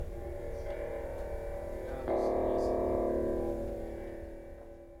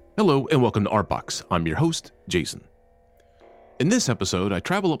Hello and welcome to Artbox. I'm your host, Jason. In this episode, I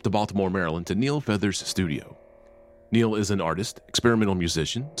travel up to Baltimore, Maryland to Neil Feather's studio. Neil is an artist, experimental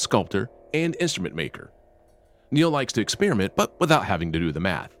musician, sculptor, and instrument maker. Neil likes to experiment, but without having to do the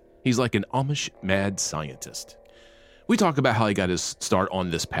math. He's like an Amish mad scientist. We talk about how he got his start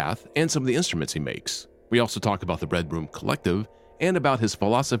on this path and some of the instruments he makes. We also talk about the Red Room Collective and about his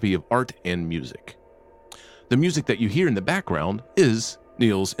philosophy of art and music. The music that you hear in the background is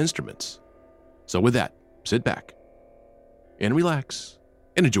Neil's instruments. So with that, sit back and relax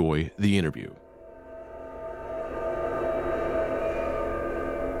and enjoy the interview.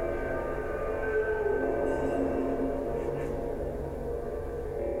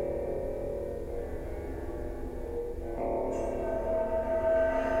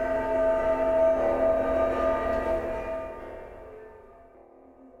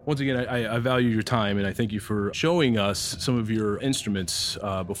 Once again, I value your time, and I thank you for showing us some of your instruments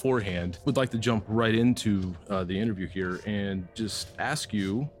beforehand. Would like to jump right into the interview here and just ask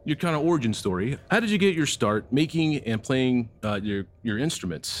you your kind of origin story. How did you get your start making and playing your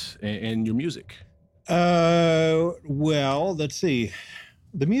instruments and your music? Well, let's see.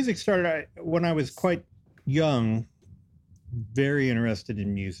 The music started when I was quite young, very interested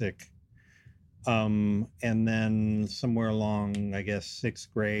in music. And then somewhere along, I guess,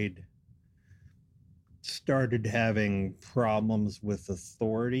 sixth grade, started having problems with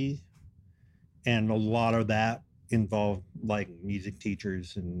authority. And a lot of that involved like music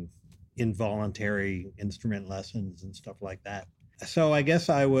teachers and involuntary instrument lessons and stuff like that. So I guess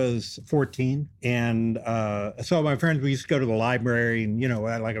I was 14. And so my friends, we used to go to the library and,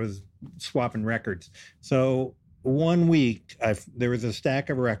 I was swapping records. So one week, there was a stack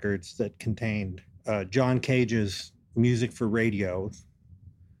of records that contained John Cage's Music for Radio,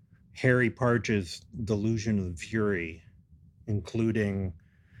 Harry Partch's Delusion of Fury, including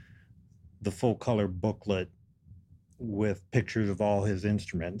the full-color booklet with pictures of all his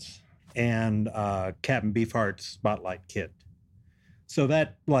instruments, and Captain Beefheart's Spotlight Kit. So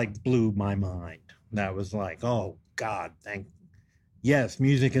that, blew my mind. That was like, oh, God, yes,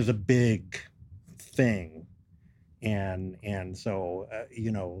 music is a big thing. And so,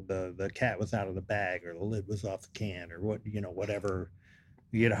 the cat was out of the bag or the lid was off the can or whatever,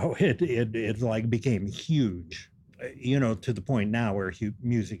 it became huge, to the point now where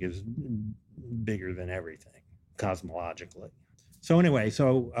music is bigger than everything cosmologically. So anyway,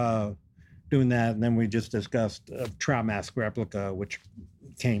 doing that. And then we just discussed Trout Mask Replica, which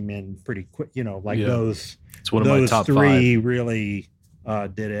came in pretty quick, those, it's one of my top three five. Really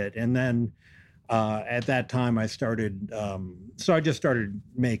did it. And then, at that time, I started. So I just started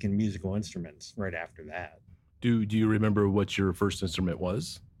making musical instruments right after that. Do you remember what your first instrument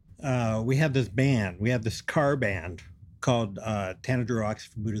was? We had this band. We had this car band called Tanadru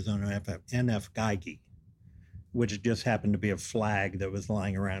Oxyfubudazono NF Geige, which just happened to be a flag that was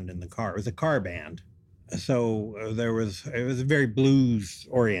lying around in the car. It was a car band. So it was very blues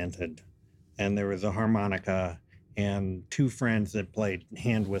oriented, and there was a harmonica and two friends that played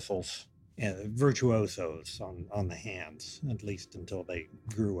hand whistles. Virtuosos on the hands, at least until they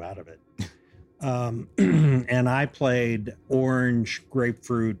grew out of it. And I played orange,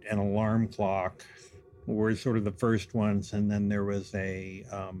 grapefruit, and alarm clock were sort of the first ones. And then there was a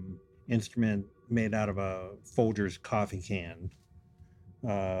instrument made out of a Folgers coffee can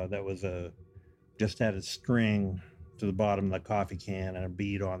that was just had a string to the bottom of the coffee can and a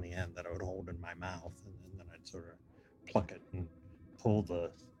bead on the end that I would hold in my mouth. And then I'd sort of pluck it and pull the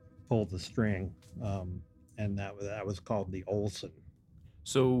string, and that was called the Olson.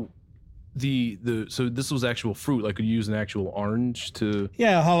 So so this was actual fruit, like you use an actual orange to...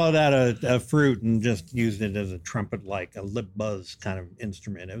 Yeah, hollowed out a fruit and just used it as a trumpet, like a lip buzz kind of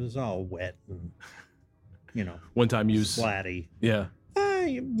instrument. It was all wet and, one time use splatty. Yeah.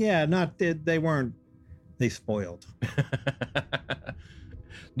 They spoiled.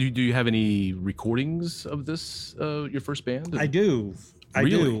 Do you have any recordings of this, your first band? I do.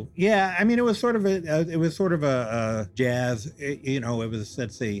 Really? Yeah. I mean, it was sort of a jazz, it was,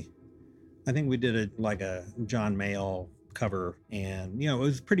 let's see, I think we did it like a John Mayall cover, and, it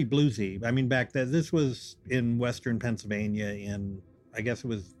was pretty bluesy. I mean, back then, this was in Western Pennsylvania in, I guess it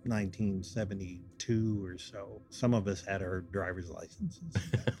was 1972 or so. Some of us had our driver's licenses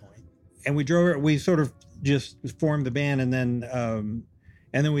at that point. And we sort of just formed the band, and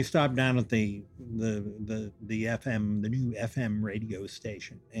then we stopped down at the FM, the new FM radio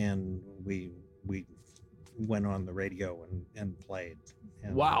station, and we went on the radio and played.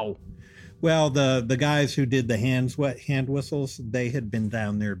 And, wow. Well, the guys who did the hand whistles, they had been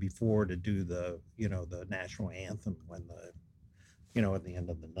down there before to do the national anthem when at the end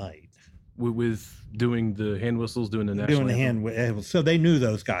of the night. With doing the hand whistles, doing the national Doing the anthem? so they knew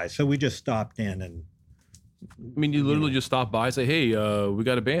those guys. So we just stopped in and. I mean, you literally just stop by and say, hey, we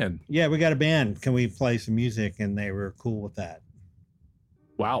got a band. Yeah, we got a band. Can we play some music? And they were cool with that.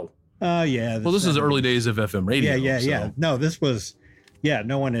 Wow. Yeah. Well, this is the early days of FM radio. Yeah. No, this was,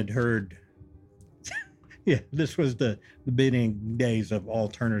 no one had heard. This was the beginning days of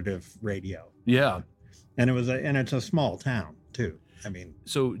alternative radio. Yeah. And it's a small town too. I mean,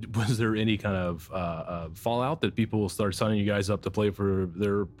 so was there any kind of fallout that people will start signing you guys up to play for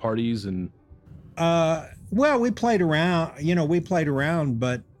their parties? And well, we played around,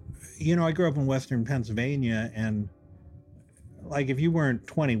 but I grew up in Western Pennsylvania, and like if you weren't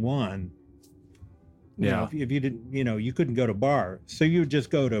 21, if you didn't, you couldn't go to bars, so you would just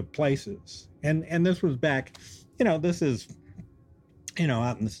go to places. And this was back, this is,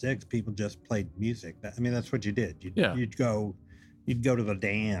 out in the sticks, people just played music. I mean, that's what you did. You'd go to the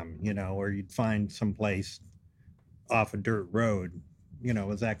dam, or you'd find some place off a dirt road. It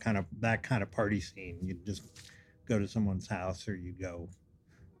was that kind of party scene. You'd just go to someone's house, or you'd go,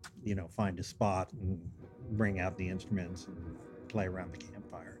 find a spot and bring out the instruments and play around the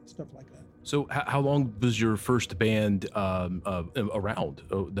campfire and stuff like that. So how long was your first band around?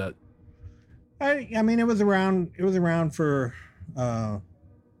 I mean, it was around for, a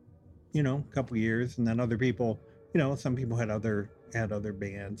couple of years, and then other people, some people had other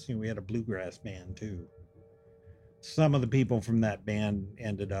bands. We had a bluegrass band too. Some of the people from that band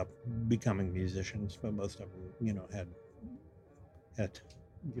ended up becoming musicians, but most of them, had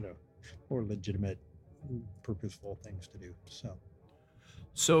more legitimate, purposeful things to do.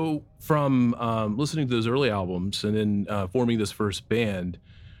 So from listening to those early albums and then forming this first band,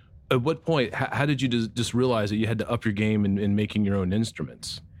 at what point, how did you just realize that you had to up your game in making your own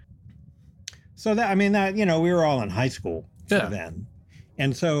instruments? So we were all in high school then.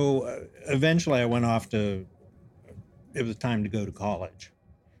 And so eventually I went off it was time to go to college.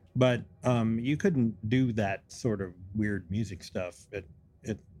 But you couldn't do that sort of weird music stuff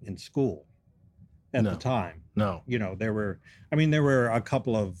in school at the time. No. There were a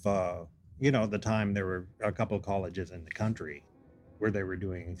couple of, at the time there were a couple of colleges in the country where they were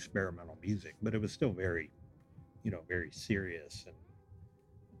doing experimental music, but it was still very, very serious. And,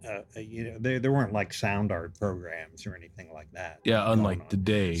 there weren't like sound art programs or anything like that. Yeah, unlike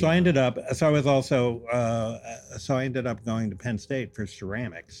today. So I ended up going to Penn State for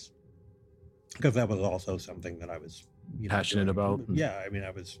ceramics, because that was also something that I was passionate about. Yeah, I mean,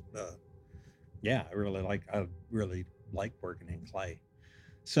 I was, I really like working in clay.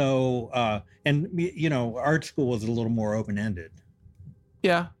 So, art school was a little more open-ended.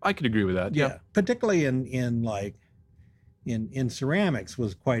 Yeah, I could agree with that. Yeah. Particularly in ceramics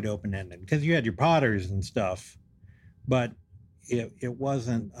was quite open-ended, because you had your potters and stuff, but it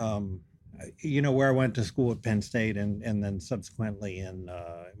wasn't, where I went to school at Penn State and then subsequently in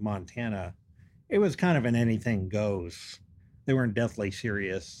Montana, it was kind of an anything goes. They weren't deathly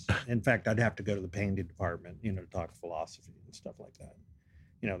serious. In fact, I'd have to go to the painting department, to talk philosophy and stuff like that.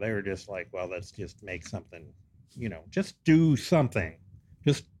 They were just like, well, let's just make something, just do something.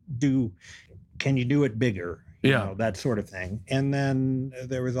 Just can you do it bigger? That sort of thing. And then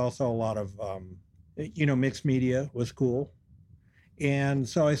there was also a lot of, mixed media was cool. And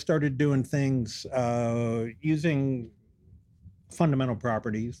so I started doing things using fundamental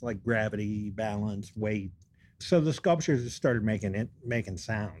properties like gravity, balance, weight. So the sculptures just started making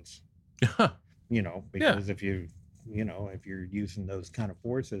sounds, because if you're using those kind of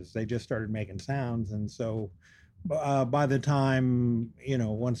forces, they just started making sounds. And so by the time,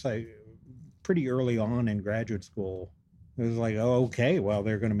 pretty early on in graduate school, it was like, oh, okay, well,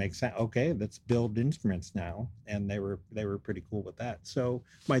 they're going to make sound. Okay, let's build instruments now. And they were pretty cool with that. So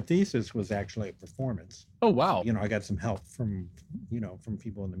my thesis was actually a performance. Oh, wow. I got some help from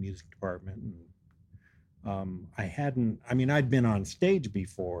people in the music department. And I'd been on stage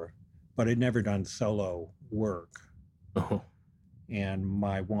before, but I'd never done solo work. Oh. And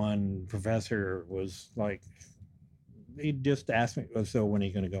my one professor was like, he just asked me, so when are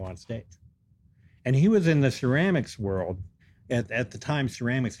you going to go on stage? And he was in the ceramics world. At the time,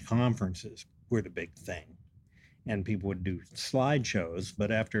 ceramics conferences were the big thing. And people would do slideshows,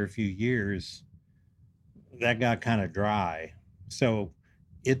 but after a few years, that got kind of dry. So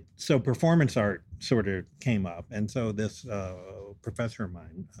performance art sort of came up. And so this professor of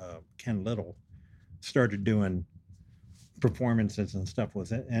mine, Ken Little, started doing performances and stuff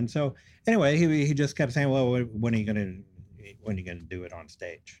with it. And so anyway, he just kept saying, well, when are you going to do it on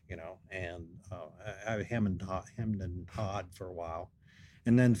stage? And I hemmed and hawed for a while.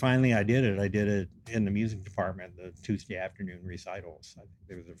 And then finally I did it. I did it in the music department, the Tuesday afternoon recitals. I think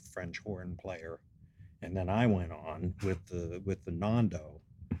there was a French horn player. And then I went on with the Nando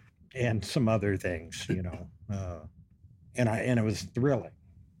and some other things, you know. And it was thrilling.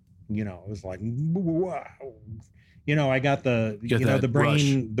 You know, it was like, wow. You know, I got the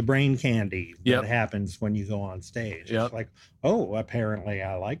brain candy that happens when you go on stage. It's like, oh, apparently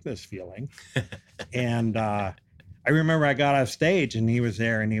I like this feeling. And I remember I got off stage and he was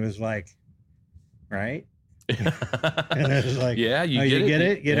there and he was like, right? And I was like, yeah, you get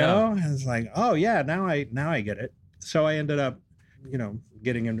it, you know? And it's like, oh yeah, now I get it. So I ended up, you know,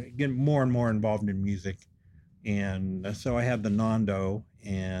 getting more and more involved in music. And so I had the Nando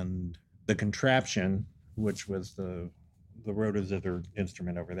and the Contraption, which was the rotozither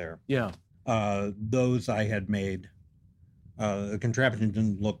instrument over there. Yeah. Those I had made. The Contraption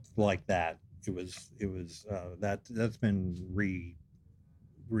didn't look like that. It was that's been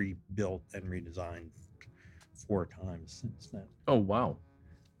rebuilt and redesigned 4 times since then. Oh wow.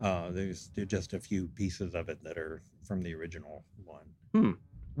 There's just a few pieces of it that are from the original one.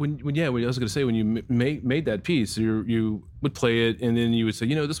 When I was going to say, when you made that piece, you would play it and then you would say,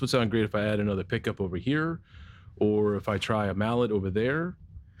 you know, this would sound great if I add another pickup over here, or if I try a mallet over there.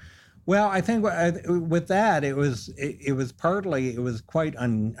 Well, I think with that, it was quite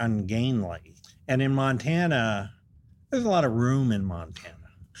ungainly. And in Montana, there's a lot of room in Montana.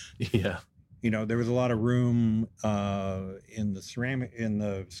 Yeah. You know, there was a lot of room in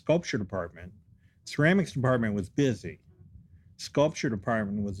the sculpture department. Ceramics department was busy. Sculpture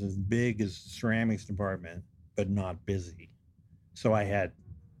department was as big as the ceramics department, but not busy. So I had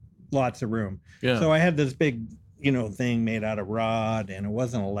lots of room. Yeah. So I had this big, you know, thing made out of rod, and it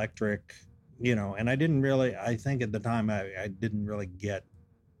wasn't electric, you know, and I think at the time I didn't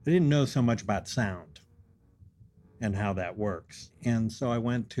know so much about sound and how that works. And so I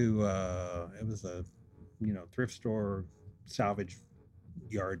went to, it was a, you know, thrift store, salvage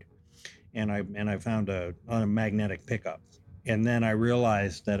yard, and I found a magnetic pickup. And then I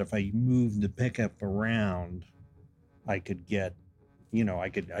realized that if I moved the pickup around, I could get, you know, I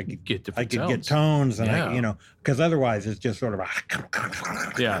could get tones, and I, you know, because otherwise it's just sort of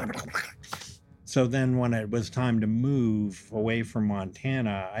yeah. So then when it was time to move away from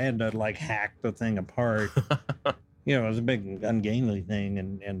Montana, I had to like hack the thing apart. You know, it was a big ungainly thing,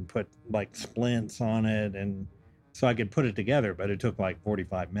 and put like splints on it, and so I could put it together, but it took like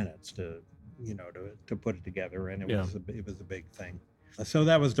 45 minutes to put it together, and it was a big thing. So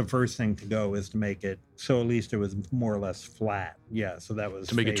that was the first thing to go, is to make it so at least it was more or less flat. Yeah, so that was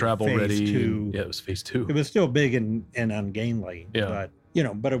to make it travel ready. 2. Yeah, it was phase 2. It was still big and ungainly, but you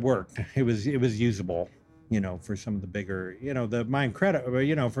know, but it worked. It was usable, you know, for some of the bigger, you know,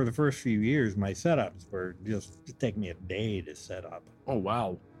 you know, for the first few years, my setups were just taking me a day to set up. Oh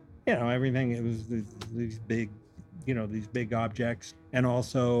wow. You know, everything. It was these big, you know, these big objects. And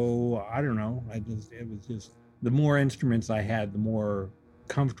also, I don't know, it was just, the more instruments I had, the more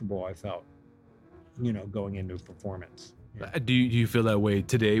comfortable I felt, you know, going into a performance. Yeah. Do you feel that way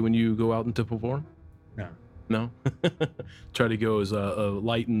today when you go out and to perform? No? Try to go as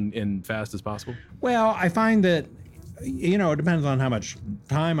light and fast as possible? Well, I find that, you know, it depends on how much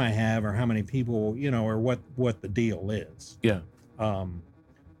time I have, or how many people, you know, or what the deal is. Yeah.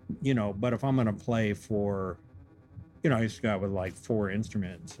 You know, but if I'm going to play for, you know, I used to go out with like 4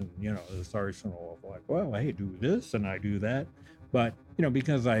 instruments, and, you know, this arsenal of like, well, hey, do this and I do that. But, you know,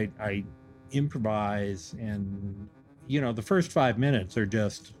 because I improvise, and, you know, the first 5 minutes are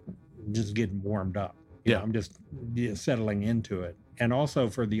just getting warmed up. You know, I'm just settling into it. And also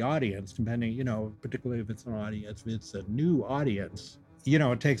for the audience, depending, you know, particularly if it's a new audience, you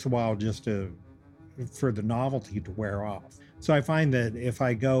know, it takes a while just for the novelty to wear off. So I find that if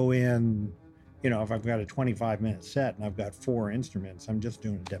I go in, you know, if I've got a 25-minute set and I've got 4 instruments, I'm just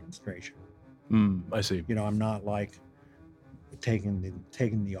doing a demonstration. I see. You know, I'm not like taking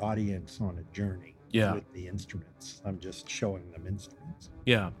the audience on a journey with the instruments. I'm just showing them instruments.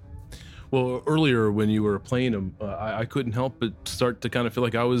 Yeah. Well, earlier when you were playing them, I couldn't help but start to kind of feel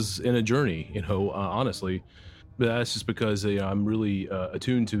like I was in a journey, you know, honestly. But that's just because I'm really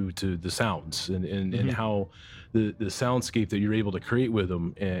attuned to the sounds and how the soundscape that you're able to create with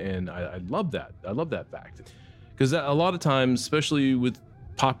them. And I love that. I love that fact. Because a lot of times, especially with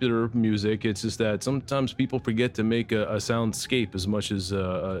popular music, it's just that sometimes people forget to make a soundscape as much as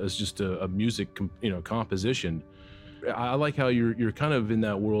just a music, composition. I like how you're kind of in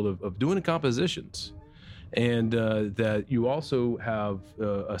that world of doing the compositions, and that you also have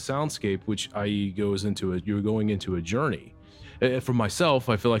a soundscape, which i.e. goes into it. You're going into a journey. For myself,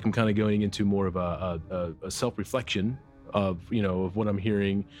 I feel like I'm kind of going into more of a self-reflection of, of what I'm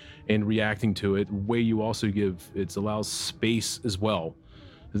hearing and reacting to it. Way you also give, it allows space as well.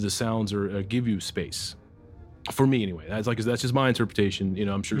 The sounds give you space. For me, anyway. That's just my interpretation.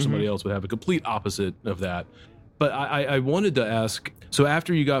 I'm sure somebody else would have a complete opposite of that. But I wanted to ask, so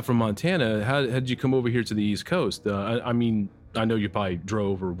after you got from Montana, how did you come over here to the East Coast? I mean, I know you probably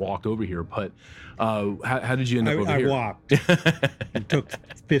drove or walked over here, but how did you end up over here? I walked. It took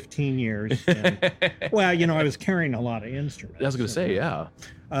 15 years. And, well, I was carrying a lot of instruments. I was going to say, yeah.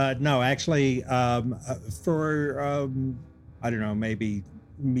 No, actually, for, I don't know, maybe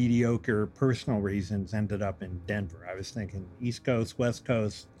mediocre personal reasons, ended up in Denver. I was thinking East Coast, West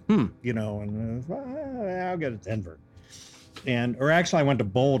Coast, and I'll go to Denver. Or actually, I went to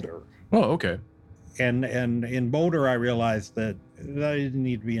Boulder. Oh, okay. And in Boulder, I realized that I didn't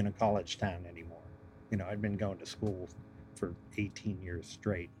need to be in a college town anymore. I'd been going to school for 18 years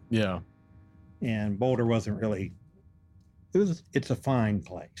straight. Yeah. And Boulder wasn't really, it's a fine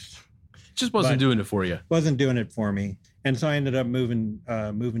place. Just wasn't doing it for you. Wasn't doing it for me. And so I ended up moving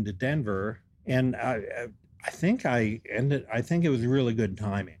to Denver. And I think it was really good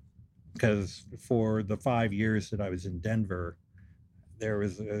timing, because for the 5 years that I was in Denver, there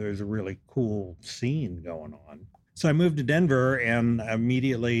was a really cool scene going on. So I moved to Denver, and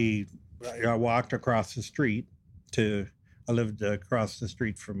immediately I walked across the street I lived across the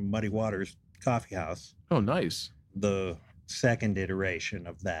street from Muddy Waters Coffee House. Oh, nice. The second iteration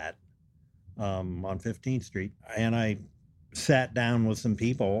of that on 15th Street. And I sat down with some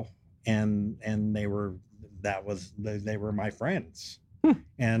people, and they were my friends.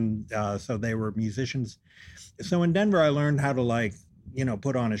 And so they were musicians. So in Denver, I learned how to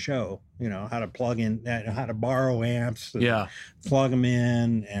put on a show, how to plug in, how to borrow amps, plug them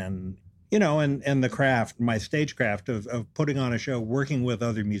in, and, and the craft, my stagecraft of putting on a show, working with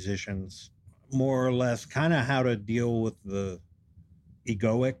other musicians, more or less kind of how to deal with the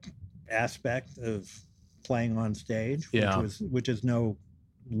egoic aspect of playing on stage, which is no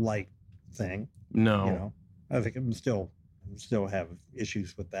light thing. No. I think I still have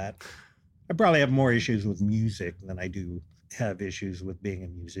issues with that. I probably have more issues with music than I do have issues with being a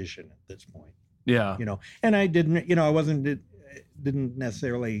musician at this point. Yeah. And I didn't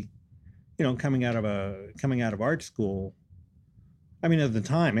necessarily, coming out of art school. I mean, at the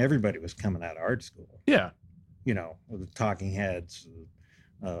time, everybody was coming out of art school. Yeah. The Talking Heads,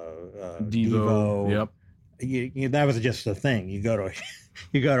 Devo. Yep. That was just the thing. You go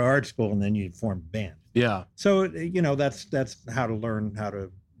to art school, and then you form a band. Yeah. So that's how to learn how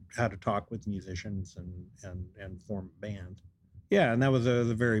to talk with musicians and form a band. Yeah, and that was a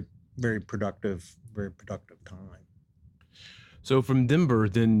very, very productive time. So from Denver,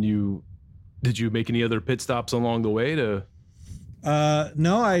 then did you make any other pit stops along the way to?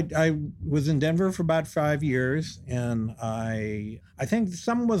 No, I was in Denver for about 5 years, and I think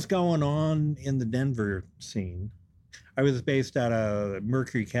something was going on in the Denver scene. I was based out of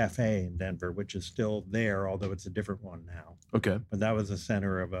Mercury Cafe in Denver, which is still there, although it's a different one now. Okay. But that was the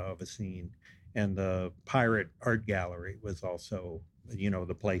center of a scene. And the Pirate Art Gallery was also,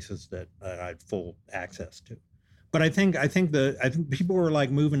 the places that I had full access to. But I think people were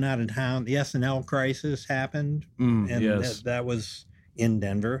moving out of town. The SNL crisis happened, and yes. that was in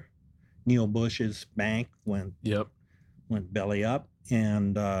Denver. Neil Bush's bank went belly up,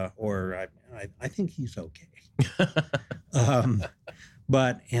 and I think he's okay.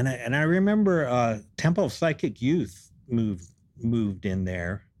 But I remember Temple of Psychic Youth moved in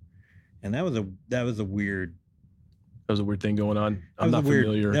there, and that was a weird. That was a weird thing going on. I'm not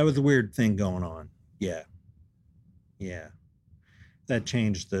familiar. That was a weird thing going on. Yeah. That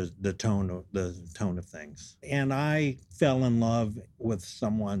changed the tone of things. And I fell in love with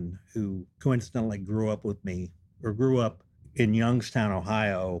someone who coincidentally grew up in Youngstown,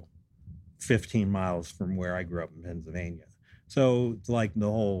 Ohio, 15 miles from where I grew up in Pennsylvania. So the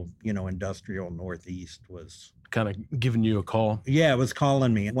whole, industrial Northeast was kind of giving you a call. Yeah, it was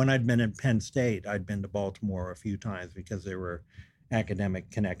calling me. When I'd been at Penn State, I'd been to Baltimore a few times because there were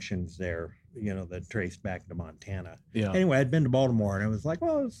academic connections there, that traced back to Montana. Yeah. Anyway, I'd been to Baltimore, and I was like,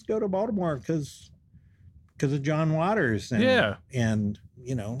 well, let's go to Baltimore because of John Waters. And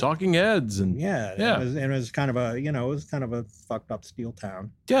Talking Heads and it was kind of a fucked up steel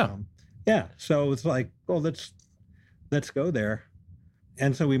town. Yeah. So it's like, well, let's go there.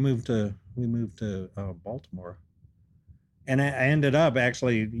 And so we moved to Baltimore. And I ended up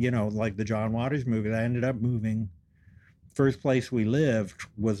actually, like the John Waters movie, I ended up moving. First place we lived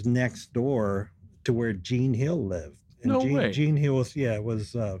was next door to where Gene Hill lived. And way. Gene Hill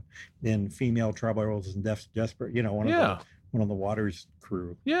was in Female Troubles and Desperate, one of the Waters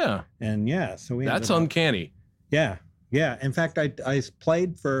crew. Yeah. And so we That's uncanny. Yeah. Yeah. In fact, I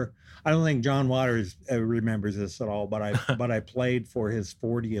played for. I don't think John Waters remembers this at all, but I played for his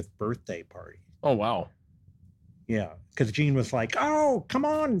 40th birthday party. Oh, wow. Yeah, because Gene was like, "Oh, come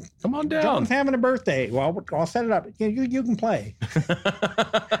on down. John's having a birthday. Well, I'll set it up. You can play."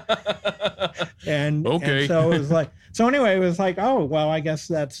 And okay. And so it was like. So anyway, it was like, oh well, I guess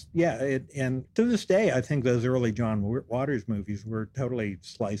that's and to this day, I think those early John Waters movies were totally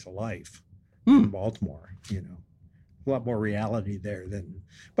slice of life in Baltimore. A lot more reality there than.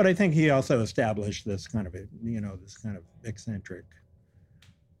 But I think he also established this kind of eccentric.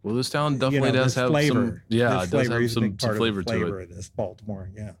 Well, this town definitely does have flavor. It does have some flavor to it. Of this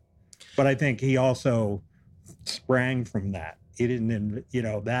Baltimore, yeah. But I think he also sprang from that. He didn't,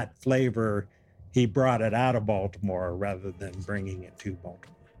 that flavor, he brought it out of Baltimore rather than bringing it to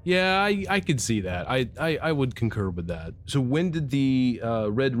Baltimore. Yeah, I could see that. I would concur with that. So when did the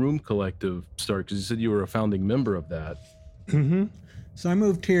Red Room Collective start? Because you said you were a founding member of that. Mm-hmm. So I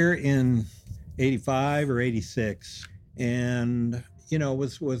moved here in 85 or 86 and...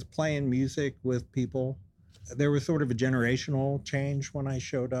 was playing music with people. There was sort of a generational change when I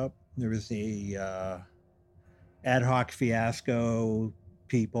showed up. There was the Ad Hoc Fiasco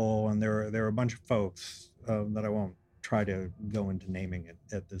people, and there were a bunch of folks that I won't try to go into naming it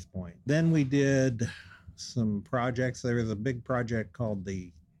at this point. Then we did some projects. There was a big project called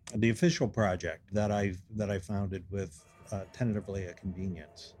the Official Project that I founded with Tentatively a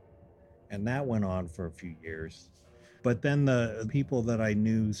Convenience, and that went on for a few years. But then the people that I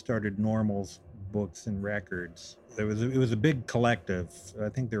knew started Normal's Books and Records. It was a big collective. I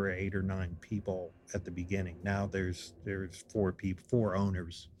think there were 8 or 9 people at the beginning. Now there's 4 people, 4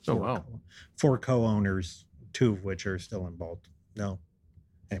 owners. Oh wow! 4 co-owners, 2 of which are still in Baltimore. No,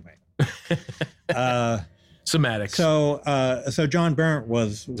 anyway. Semantics. So John Berndt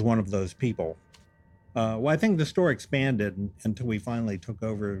was one of those people. Well, I think the store expanded until we finally took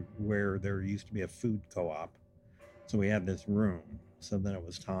over where there used to be a food co-op. So we had this room. So then it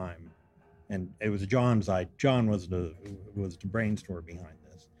was time, and it was John's idea. John was the brainstormer behind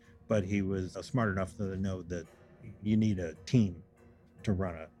this, but he was smart enough to know that you need a team to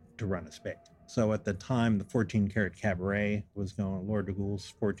run a space. So at the time, the 14 Karat Cabaret was going. Laura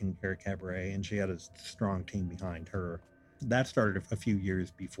DeGoule's 14 Karat Cabaret, and she had a strong team behind her. That started a few years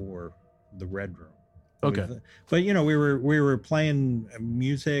before the Red Room. Okay. But we were playing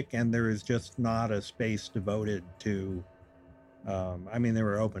music, and there was just not a space devoted to. There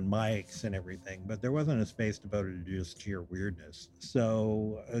were open mics and everything, but there wasn't a space devoted to just sheer weirdness.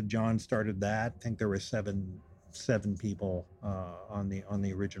 So John started that. I think there were seven people on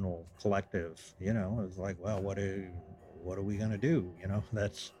the original collective. It was like, well, what are we gonna do?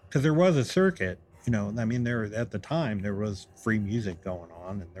 That's because there was a circuit. There at the time there was free music going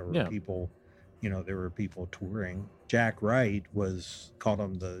on, and there were people. There were people touring. Jack Wright called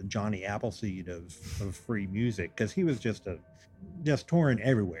him the Johnny Appleseed of free music, because he was just touring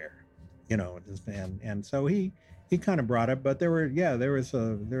everywhere, and so he kind of brought it. But there were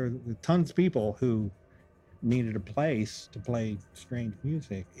tons of people who needed a place to play strange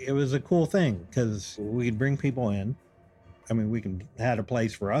music. It was a cool thing because we could bring people in. We had a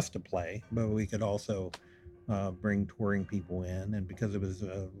place for us to play, but we could also bring touring people in, and because it was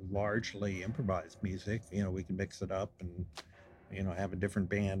largely improvised music, we could mix it up and have a different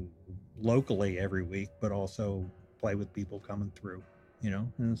band locally every week, but also play with people coming through,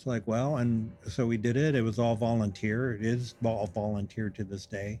 and it's like, well, and so we did it. It was all volunteer. It is all volunteer to this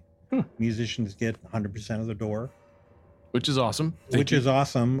day. Musicians get 100% of the door, which is awesome. Is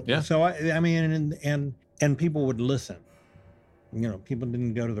awesome. Yeah. So and people would listen. People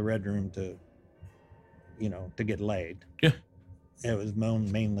didn't go to the Red Room to get laid. Yeah. It was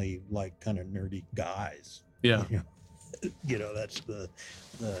mainly like kind of nerdy guys. Yeah. That's the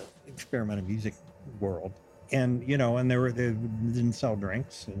experimental music world. And, and they didn't sell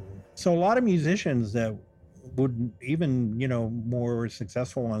drinks. And so a lot of musicians that would even, more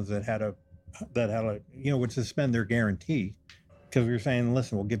successful ones that had a, would suspend their guarantee, because we were saying,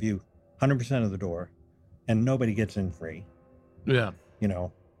 listen, we'll give you 100% of the door and nobody gets in free. Yeah.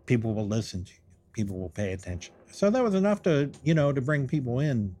 People will listen to you. People will pay attention. So that was enough to bring people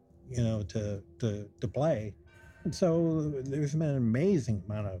in, to play. And so there's been an amazing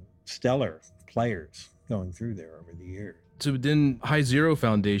amount of stellar players going through there over the years. So then High Zero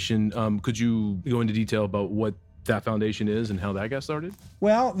Foundation, could you go into detail about what that foundation is and how that got started?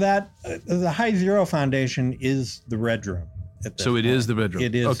 Well, the High Zero Foundation is the Red Room. So it is the Red Room.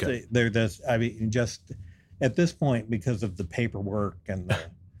 It is. Okay. Just at this point, because of the paperwork and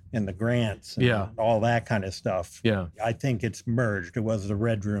the grants and all that kind of stuff. Yeah. I think it's merged. It was the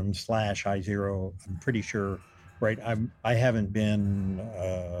Red Room / High Zero. I'm pretty sure Right. I haven't been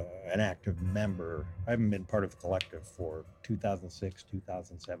an active member. I haven't been part of the collective for 2006,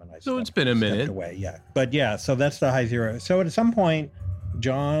 2007. So it's been a minute. Stepped away, yeah. But yeah, so that's the High Zero. So at some point,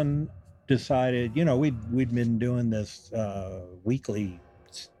 John decided, we'd been doing this weekly,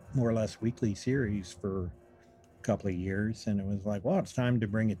 more or less weekly series for a couple of years, and it was like, well, it's time to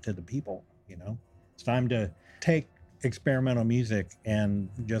bring it to the people. It's time to take experimental music and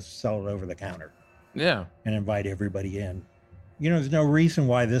just sell it over the counter. Yeah. And invite everybody in. There's no reason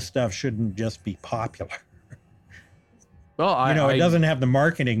why this stuff shouldn't just be popular. Well, it doesn't have the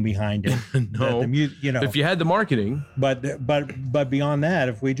marketing behind it. No. If you had the marketing. But beyond that,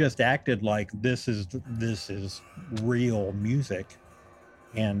 if we just acted like this is real music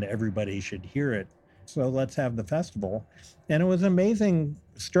and everybody should hear it. So let's have the festival. And it was an amazing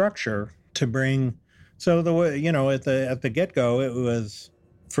structure to bring. So the way, at the get-go, it was,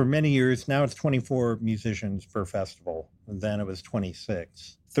 for many years, now it's 24 musicians per festival. Then it was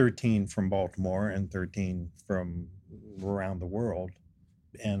 26, 13 from Baltimore and 13 from around the world.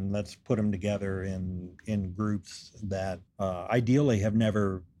 And let's put them together in groups that ideally have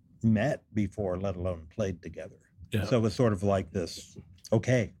never met before, let alone played together. Yeah. So it was sort of like this,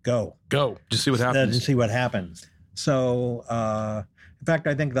 okay, go. Just see what happens. Just see what happens. So, in fact,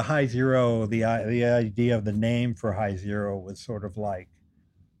 I think the High Zero, the idea of the name for High Zero was sort of like,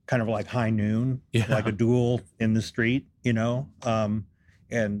 kind of like High Noon, like a duel in the street, but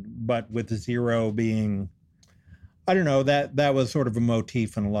with the zero being, I don't know, that was sort of a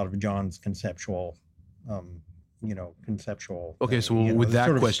motif in a lot of John's conceptual. Okay, so with that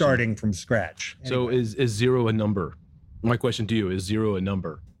sort of question, starting from scratch. So is zero a number? My question to you is zero a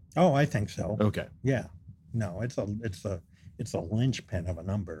number? Oh, I think so. Okay. Yeah. No, it's a linchpin of a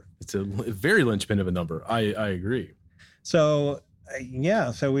number. It's a very linchpin of a number. I agree. So.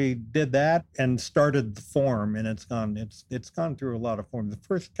 So we did that and started the form, and it's gone through a lot of forms. The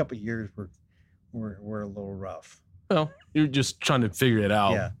first couple of years were a little rough. Well, you're just trying to figure it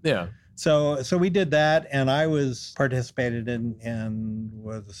out. Yeah. So we did that, and I participated in and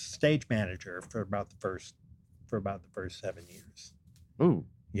was a stage manager for about the first 7 years. Ooh.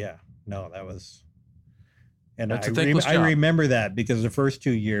 Yeah. No, that was. And that's a thankless job. I remember that because the first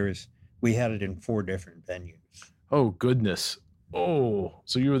 2 years we had it in 4 different venues. Oh goodness. Oh,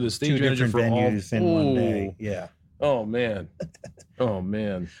 so you were the stage 2 manager different for venues in one day. Yeah. Oh man.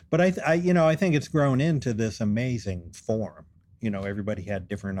 But I think it's grown into this amazing form. Everybody had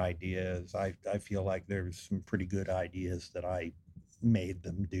different ideas. I feel like there's some pretty good ideas that I made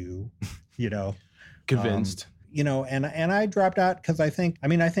them do. Convinced. And I dropped out because I think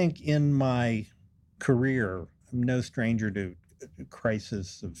in my career, I'm no stranger to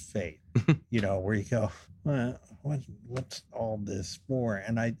crisis of faith. Where you go, what's all this for?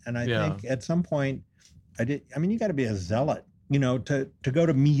 And I think at some point you got to be a zealot, to go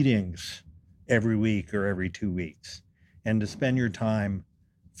to meetings every week or every 2 weeks and to spend your time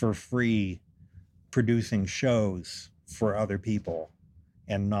for free producing shows for other people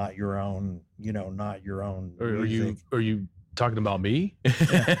and not your own music. Are you talking about me?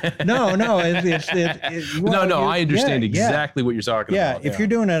 No. I understand exactly what you're talking about. If you're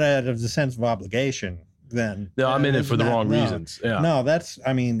doing it out of the sense of obligation, then no, I'm in it for the wrong reasons. Yeah. No, that's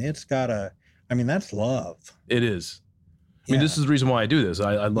love. It is. I mean, this is the reason why I do this.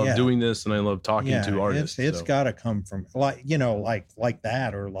 I love doing this, and I love talking to artists. It's got to come from like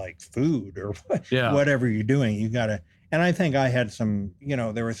that, or like food, or whatever you're doing. You got to. And I think I had some,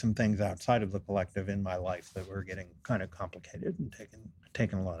 there were some things outside of the collective in my life that were getting kind of complicated and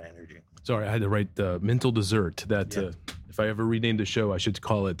taking a lot of energy. Sorry, I had to write the mental dessert. That if I ever renamed the show, I should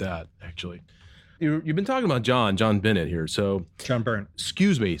call it that. Actually, you've been talking about John Bennett here. So John Byrne.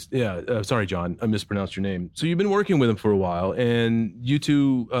 Excuse me. Yeah, sorry, John. I mispronounced your name. So you've been working with him for a while, and you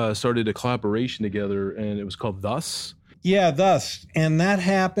two started a collaboration together, and it was called Thus. Yeah, Thus. And that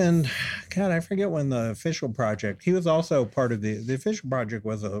happened, God, I forget when the Official Project, he was also part of the Official Project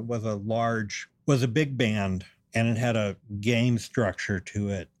was a big band, and it had a game structure to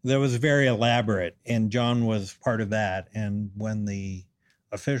it that was very elaborate, and John was part of that. And when the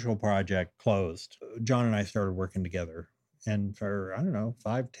Official Project closed, John and I started working together. And for,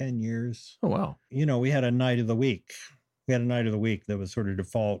 5-10 years. Oh, wow. We had a night of the week. We had a night of the week that was sort of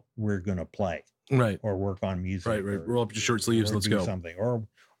default, we're going to play. Right. Or work on music. Right. Roll up your short sleeves. Let's go. Something. Or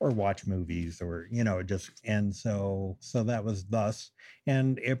watch movies, or, and so that was Thus.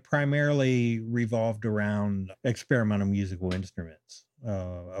 And it primarily revolved around experimental musical instruments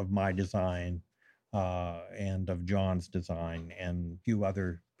of my design and of John's design and a few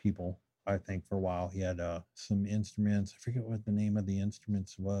other people. I think for a while. He had some instruments. I forget what the name of the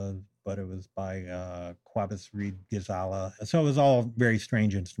instruments was, but it was by Quabas Reed Ghazala. So it was all very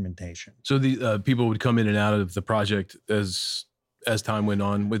strange instrumentation. So the people would come in and out of the project as time went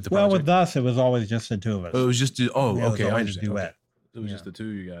on with the project. Well, with us, it was always just the two of us. Oh, it was just okay. I understand. Duet. Okay. It was just the two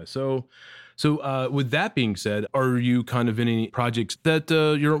of you guys. So with that being said, are you kind of in any projects that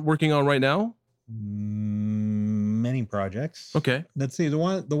you're working on right now? Many projects. Okay. Let's see. The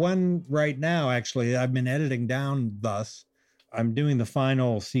one right now, actually, I've been editing down. Thus, I'm doing the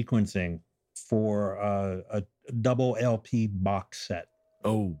final sequencing for a double LP box set.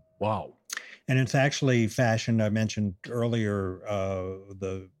 Oh, wow. And it's actually fashioned. I mentioned earlier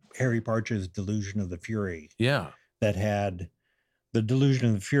the Harry Partridge's Delusion of the Fury. Yeah. That had the Delusion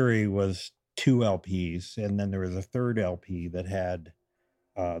of the Fury was 2 LPs, and then there was a third LP that had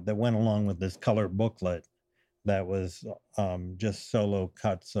that went along with this color booklet that was just solo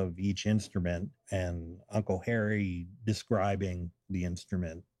cuts of each instrument and Uncle Harry describing the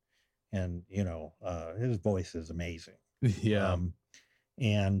instrument. And, his voice is amazing. Yeah.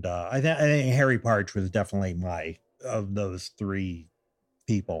 I think Harry Partridge was definitely of those 3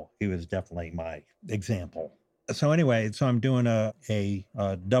 people, he was definitely my example. So anyway, I'm doing a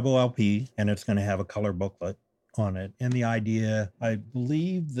double LP, and it's going to have a color booklet on it. And the idea, I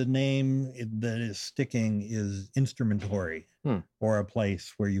believe the name that is sticking is Instrumentory, or a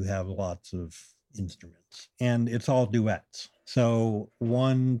place where you have lots of instruments. And it's all duets. So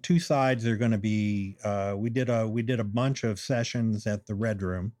 2 sides are going to be, we did a bunch of sessions at the Red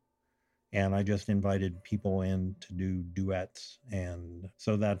Room, and I just invited people in to do duets. And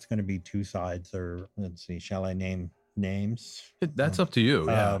so that's going to be 2 sides. Or let's see, shall I name names? That's up to you.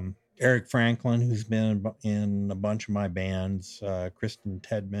 Yeah. Eric Franklin, who's been in a bunch of my bands, Kristen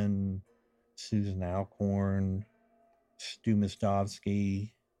Tedman, Susan Alcorn, Stu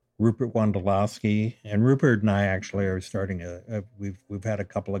Mistovsky, Rupert Wondolowski. And Rupert and I actually are starting we've had a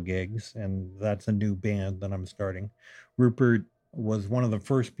couple of gigs, and that's a new band that I'm starting. Rupert was one of the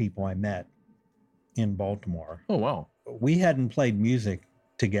first people I met in Baltimore. Oh, wow. We hadn't played music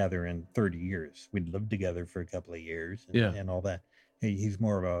together in 30 years. We'd lived together for a couple of years and all that. He's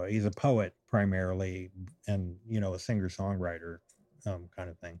he's a poet primarily, and, a singer-songwriter kind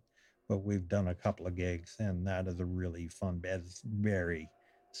of thing. But we've done a couple of gigs, and that is a really fun band. It's very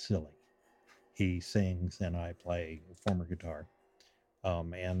silly. He sings and I play former guitar.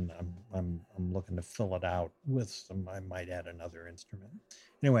 And I'm looking to fill it out with some. I might add another instrument.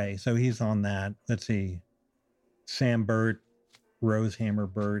 Anyway, so he's on that. Let's see, Sam Burt, Rosehammer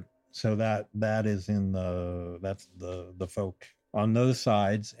Burt. So that is that's the folk on those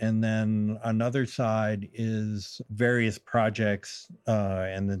sides. And then another side is various projects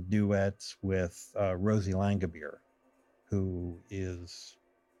and the duets with Rosie Langabeer, who is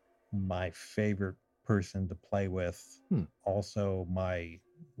my favorite person to play with, also my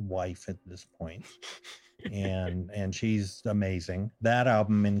wife at this point. and she's amazing. That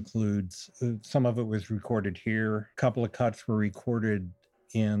album includes some of it was recorded here. A couple of cuts were recorded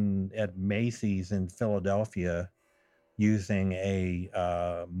at Macy's in Philadelphia using a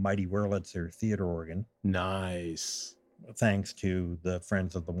Mighty Wurlitzer theater organ. Nice. Thanks to the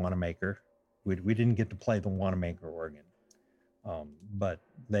Friends of the Wanamaker. We didn't get to play the Wanamaker organ, but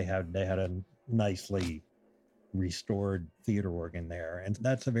they had a nicely restored theater organ there, and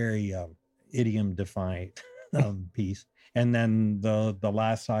that's a very idiom-defined piece. And then the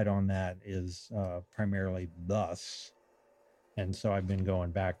last side on that is primarily Thus, and so I've been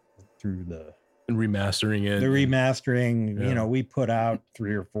going back through and remastering it. The remastering, yeah. We put out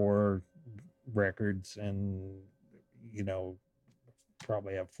 3 or 4 records, and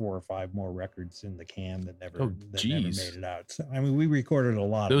probably have 4 or 5 more records in the can that never made it out. So we recorded a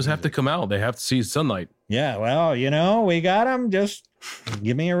lot. Those have to come out. They have to see sunlight. Yeah, well, we got them. Just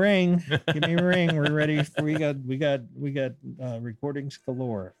give me a ring. Give me a ring. We're ready. We got recordings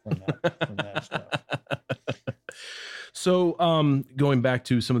galore from that stuff. So, going back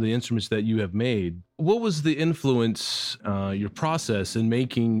to some of the instruments that you have made, what was the influence, your process in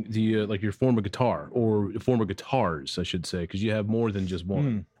making the your former guitar, or former guitars, I should say, because you have more than just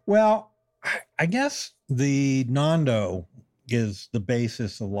one? Well, I guess the Nando is the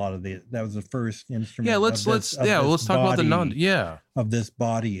basis of a lot of that was the first instrument. Yeah, let's talk about the Nando. Yeah, of this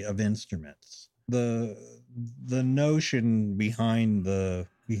body of instruments. The notion behind the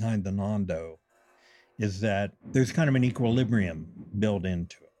Nando is that there's kind of an equilibrium built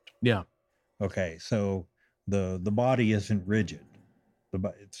into it. Yeah. Okay, so the body isn't rigid.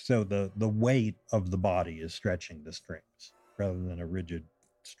 So the weight of the body is stretching the strings rather than a rigid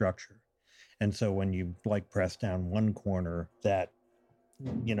structure. And so when you press down one corner, that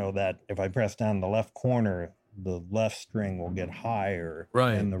that if I press down the left corner, the left string will get higher,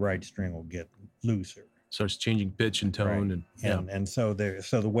 Right. and the right string will get looser. Starts changing pitch and tone, right. and so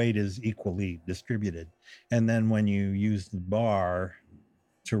the weight is equally distributed. And then when you use the bar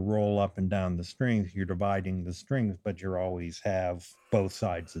to roll up and down the strings, you're dividing the strings, but you always have both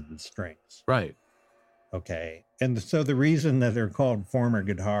sides of the strings. Right. Okay. And so the reason that they're called former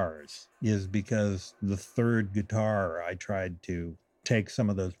guitars is because the third guitar, I tried to take some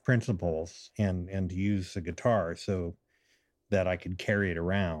of those principles and to use the guitar so that I could carry it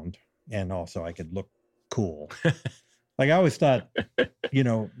around, and also I could look cool. Like I always thought,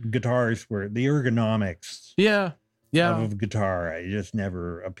 guitars were the ergonomics. Yeah. Of a guitar. It just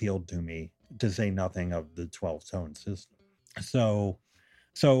never appealed to me, to say nothing of the 12-tone system. So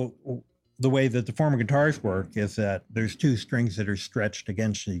the way that the former guitars work is that there's two strings that are stretched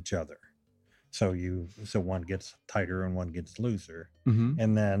against each other. So one gets tighter and one gets looser. Mm-hmm.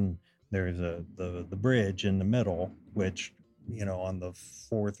 And then there's the bridge in the middle, which, on the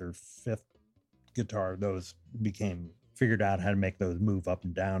fourth or fifth guitar, those became figured out how to make those move up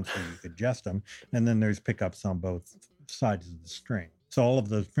and down so you could adjust them. And then there's pickups on both sides of the string. So all of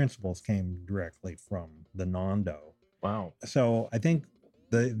those principles came directly from the Nando. Wow. So I think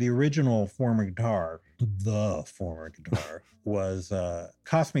the original former guitar was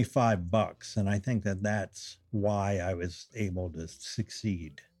cost me $5, and I think that's why I was able to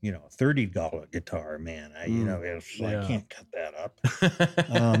succeed. $30 guitar, man. I can't cut that up.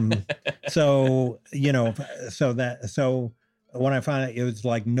 So when I found it was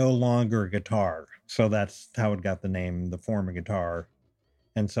like no longer a guitar. So that's how it got the name, the former guitar.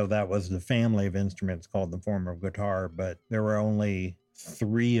 And so that was the family of instruments called the former guitar, but there were only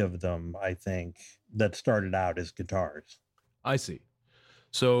 3 of them, I think, that started out as guitars. I see.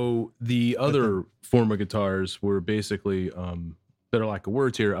 So the other former guitars were basically, that are like a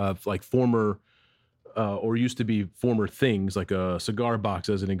word here of like former, or used to be former things, like a cigar box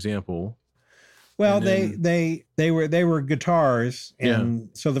as an example. Well, they were guitars, and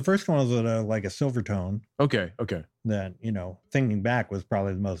so the first one was like a Silvertone. Okay. That thinking back was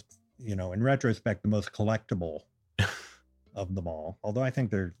probably the most, in retrospect, the most collectible of them all. Although I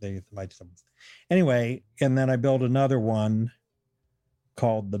think they might some. Anyway, and then I built another one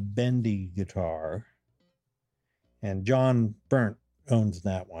called the Bendy guitar, and John Burnt owns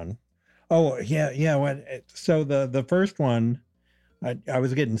that one. Oh yeah. What? So the first one, I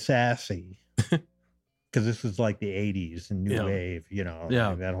was getting sassy. Because this was like the 80s and new wave,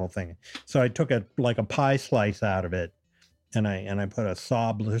 like that whole thing. So I took a pie slice out of it, and I put a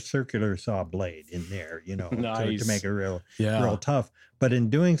circular saw blade in there, nice. to make it real tough. But in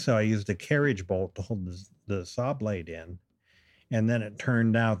doing so, I used a carriage bolt to hold the saw blade in, and then it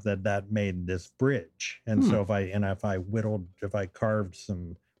turned out that made this bridge. And so if I carved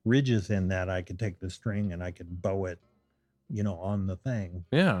some ridges in that, I could take the string and I could bow it, on the thing.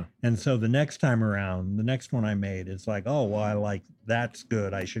 Yeah. And so the next time around, the next one I made, it's like, oh, well, I like, that's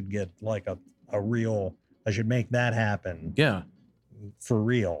good. I should get like I should make that happen. Yeah. For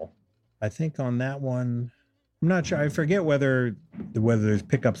real. I think on that one, I'm not sure. I forget whether there's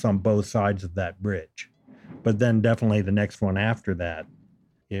pickups on both sides of that bridge, but then definitely the next one after that,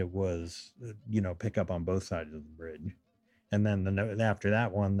 it was, pickup on both sides of the bridge. And then after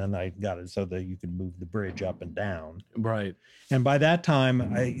that one, then I got it so that you could move the bridge up and down. Right. And by that time,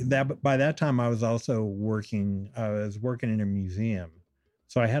 I was also working. I was working in a museum,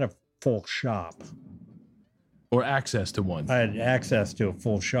 so I had a full shop, or access to one. I had access to a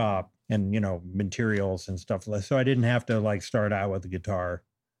full shop, and materials and stuff. So I didn't have to start out with a guitar.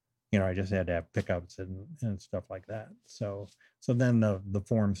 I just had to have pickups and stuff like that. So then the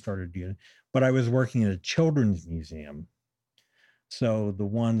form started doing. But I was working at a children's museum. So the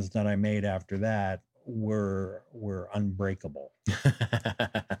ones that I made after that were unbreakable.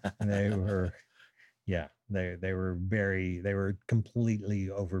 They were completely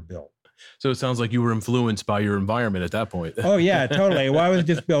overbuilt. So it sounds like you were influenced by your environment at that point. Oh yeah, totally. Well, I was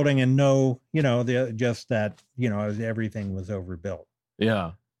just building and everything was overbuilt.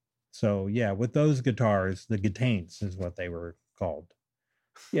 Yeah. So yeah, with those guitars, the Guitaints is what they were called.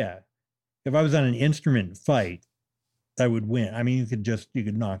 Yeah. If I was on an instrument fight, I would win. I mean, you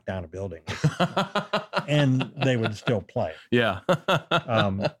could knock down a building and they would still play. Yeah.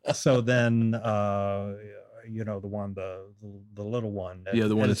 So then, the little one, the one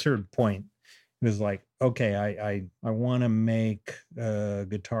at a certain point, it was like, okay, I want to make a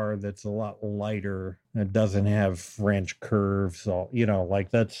guitar that's a lot lighter. It doesn't have French curves.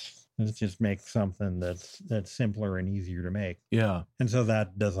 Let's just make something that's simpler and easier to make. Yeah. And so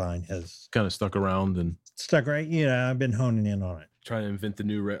that design has kind of stuck around and stuck right. Yeah, I've been honing in on it. trying to invent the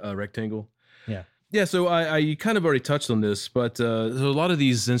new rectangle. Yeah. Yeah, so I kind of already touched on this, but so a lot of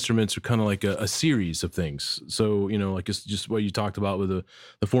these instruments are kind of like a series of things. So, like it's just what you talked about with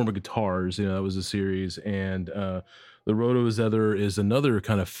the form of guitars, that was a series. And the rotozither is another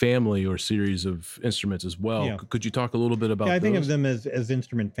kind of family or series of instruments as well. Yeah. Could you talk a little bit about I think those? of them as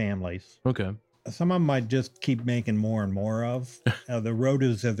instrument families. Okay. Some of them I just keep making more and more of. The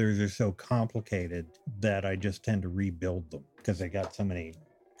rotozithers are so complicated that I just tend to rebuild them because they got so many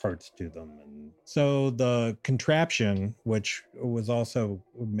parts to them. And so the contraption, which was also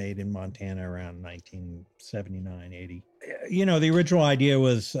made in Montana around 1979, 80. The original idea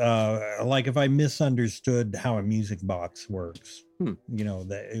was like if I misunderstood how a music box works,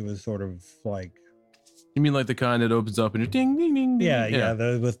 that it was sort of like, you mean like the kind that opens up and you're ding, ding, ding, ding? Yeah,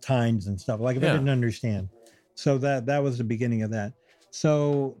 with tines and stuff. Like if I didn't understand. So that was the beginning of that.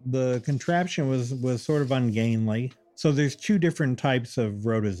 So the contraption was sort of ungainly. So there's two different types of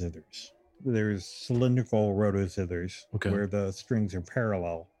rotozithers. There's cylindrical rotozithers, where the strings are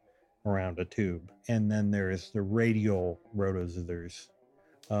parallel around a tube. And then there's the radial rotozithers.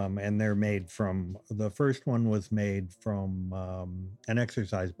 And they're made from, the first one was made from an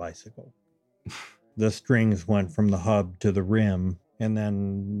exercise bicycle. The strings went from the hub to the rim, and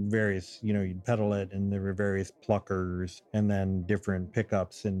then various, you'd pedal it, and there were various pluckers, and then different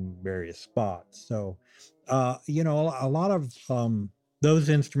pickups in various spots. So, a lot of those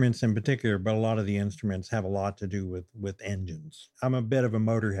instruments in particular, but a lot of the instruments have a lot to do with engines. I'm a bit of a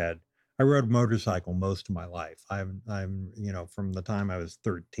motorhead. I rode a motorcycle most of my life. I'm from the time I was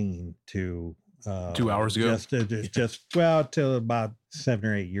 13 to 2 hours ago, till about 7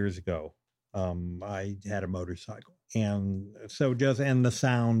 or 8 years ago. I had a motorcycle, and so and the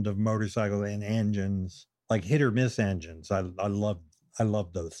sound of motorcycles and engines, like hit or miss engines, I love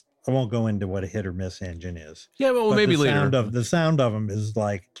those. I won't go into what a hit or miss engine is. Yeah, well, maybe later. The sound of them is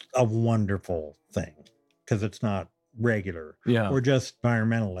like a wonderful thing because it's not regular. Yeah. Or just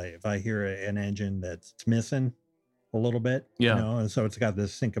environmentally, if I hear an engine that's missing a little bit, and so it's got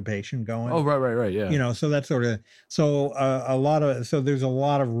this syncopation going. Oh, right, yeah. So that's sort of, there's a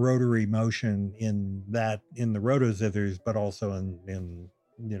lot of rotary motion in the rotozithers, but also in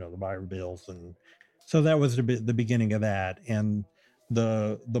the vibrobills, and so that was the beginning of that. And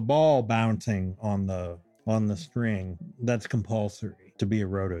the ball bouncing on the string, that's compulsory to be a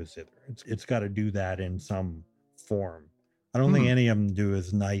rotozither. It's got to do that in some form. I don't think any of them do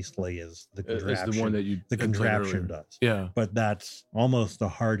as nicely as the contraption. As the one that the contraption does. Yeah, but that's almost the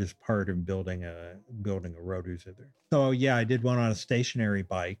hardest part of building a rotozither. So yeah, I did one on a stationary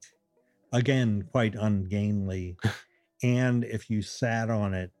bike, again quite ungainly, and if you sat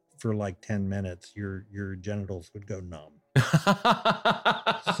on it for like 10 minutes, your genitals would go numb.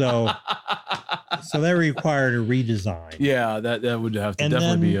 So that required a redesign. Yeah, that would have to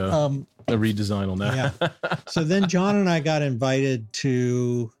definitely be a redesign on that. Yeah. So then John and I got invited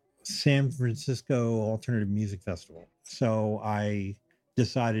to San Francisco Alternative Music Festival. So I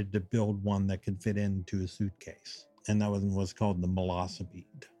decided to build one that could fit into a suitcase. And that was called the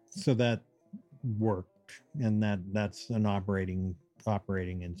Velocipede. So that worked. And that's an operating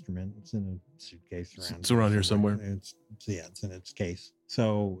instrument. It's in a suitcase around. It's around here somewhere. It's in its case.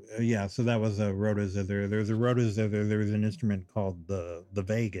 So so that was a rotozither. There's a rotozither. There was an instrument called the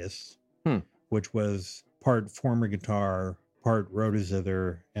Vegas, which was part former guitar, part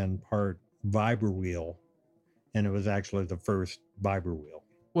rotozither, and part vibrawheel, and it was actually the first vibrawheel.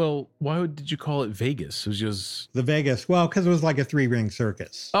 Well, why did you call it Vegas? It was just the Vegas. Well, because it was like a 3-ring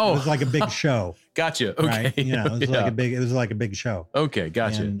circus. Oh, it was like a big show. Gotcha. Okay, right? It was like a big show. Okay,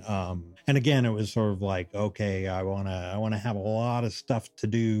 gotcha. And again, it was sort of like, okay, I want to have a lot of stuff to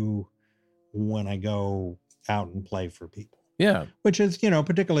do when I go out and play for people. Yeah, which is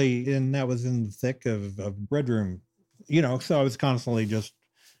particularly, and that was in the thick of Red Room, so I was constantly just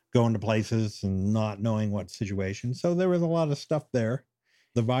going to places and not knowing what situation. So there was a lot of stuff there.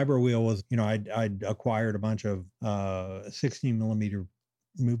 The vibrawheel was, I'd acquired a bunch of 16 millimeter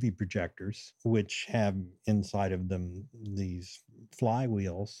movie projectors, which have inside of them these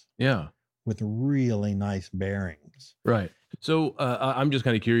flywheels. Yeah. With really nice bearings. Right. So I'm just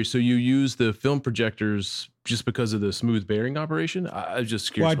kind of curious. So you use the film projectors just because of the smooth bearing operation? I was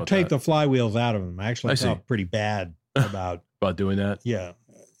just curious. Well, I'd take the flywheels out of them. I actually felt pretty bad about doing that. Yeah.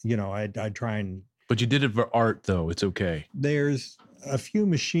 I'd try and. But you did it for art, though. It's okay. There's a few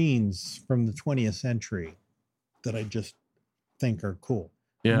machines from the 20th century that I just think are cool.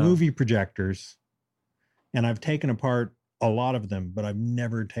 Yeah. Movie projectors. And I've taken apart a lot of them, but I've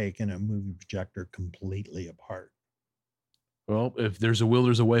never taken a movie projector completely apart. Well, if there's a will,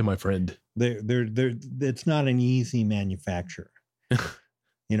 there's a way, my friend. It's not an easy manufacture.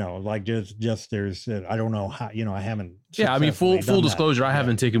 Like just there's, I don't know how, I haven't. Yeah, I mean, full disclosure, I Yeah.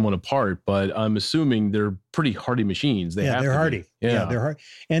 haven't taken one apart, but I'm assuming they're pretty hardy machines. They're hardy. Yeah, they're hard,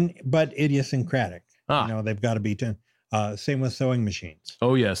 but idiosyncratic. Ah. They've got to be. Same with sewing machines.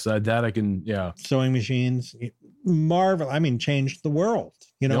 Oh yes, that I can. Yeah, sewing machines, marvel. I mean, changed the world.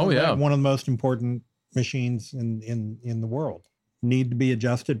 Oh yeah, one of the most important machines in the world. Need to be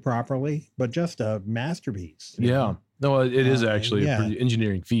adjusted properly, but just a masterpiece. Yeah. No, it is actually a pretty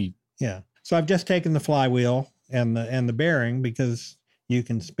engineering feat. Yeah. So I've just taken the flywheel and the bearing because you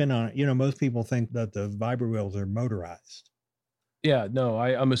can spin on it. Most people think that the vibra wheels are motorized. Yeah. No,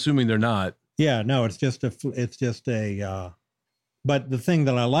 I'm assuming they're not. Yeah. No, it's just a. But the thing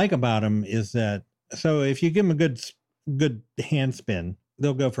that I like about them is that so if you give them a good hand spin,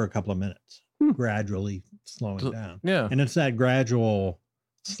 they'll go for a couple of minutes, gradually slowing down. Yeah. And it's that gradual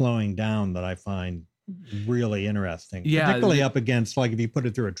slowing down that I find really interesting. Yeah. Particularly up against, like if you put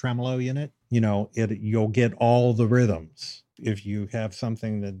it through a tremolo unit, you'll get all the rhythms. If you have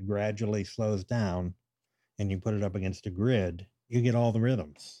something that gradually slows down and you put it up against a grid, you get all the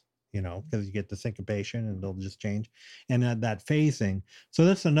rhythms, because you get the syncopation and they'll just change. And that phasing. So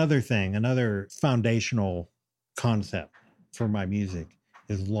that's another thing, another foundational concept for my music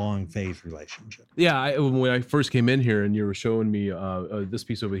is long phase relationship. Yeah, when I first came in here and you were showing me this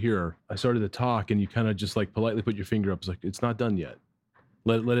piece over here, I started to talk and you kind of just like politely put your finger up. It's like, it's not done yet.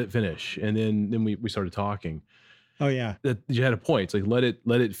 Let it finish. And then we started talking. Oh yeah. That you had a point. It's like,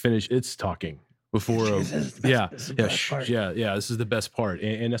 let it finish its talking before. This is the best part.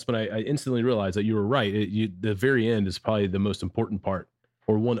 And that's when I instantly realized that you were right. The very end is probably the most important part,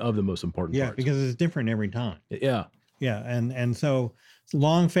 or one of the most important parts. Yeah, because it's different every time. Yeah. Yeah. And so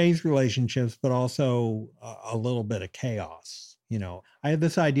long phase relationships, but also a little bit of chaos. I had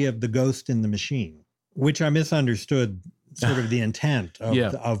this idea of the ghost in the machine, which I misunderstood sort of the intent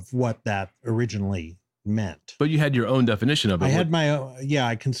of what that originally meant. But you had your own definition of it. I had my own,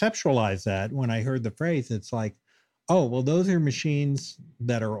 I conceptualized that when I heard the phrase. It's like, oh, well, those are machines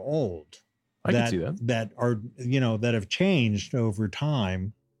that are old. I can see that. That are, that have changed over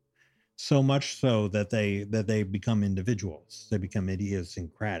time. So much so that they become individuals. They become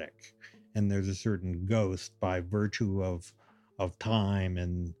idiosyncratic, and there's a certain ghost by virtue of time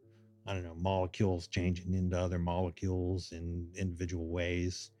and, I don't know, molecules changing into other molecules in individual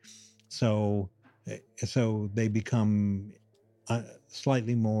ways. So they become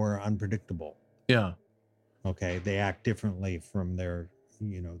slightly more unpredictable. Yeah. Okay. They act differently from their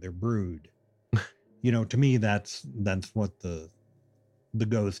brood. To me, that's what the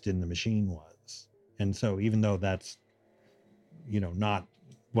ghost in the machine was. And so even though that's, not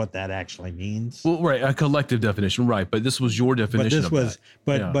what that actually means. Well, right. A collective definition. Right. But this was your definition.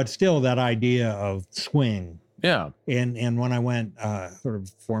 But still that idea of swing. Yeah. And when I went, sort of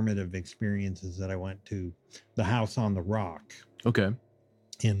formative experiences that I went to the House on the Rock. Okay.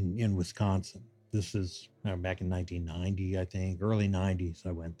 In Wisconsin. This is back in 1990, I think, early 90s.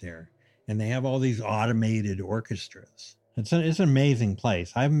 I went there, and they have all these automated orchestras. It's an amazing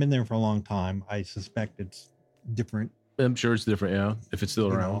place. I haven't been there for a long time. I suspect it's different. I'm sure it's different, yeah, if it's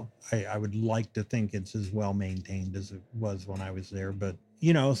still around. I would like to think it's as well maintained as it was when I was there. But,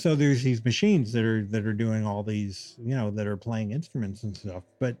 so there's these machines that are doing all these, that are playing instruments and stuff.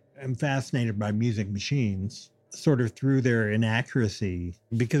 But I'm fascinated by music machines sort of through their inaccuracy,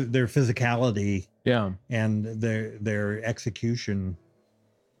 because their physicality and their execution.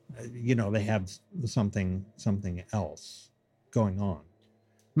 They have something else going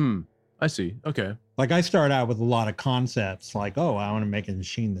on. I see. Okay. Like I start out with a lot of concepts like, oh, I want to make a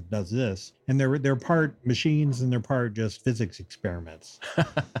machine that does this. And they're part machines and they're part just physics experiments.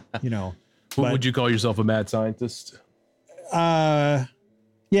 Would you call yourself a mad scientist?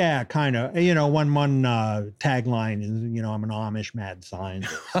 Yeah, kind of. One tagline is, I'm an Amish mad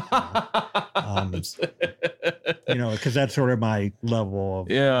scientist. Because that's sort of my level of.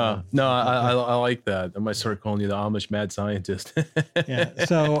 Yeah. No, I like that. I might start calling you the Amish mad scientist. Yeah.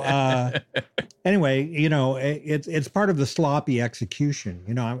 So anyway, it's part of the sloppy execution,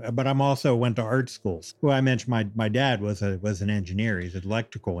 but I'm also went to art schools. Well, I mentioned my dad was an engineer. He's an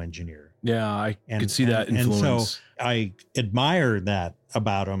electrical engineer. Yeah, I could see that influence. And so I admire that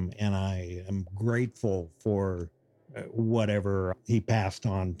about him, and I am grateful for whatever he passed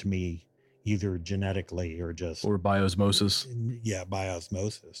on to me, either genetically or just... Or by osmosis. Yeah, by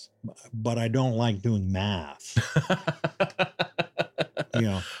osmosis. But I don't like doing math.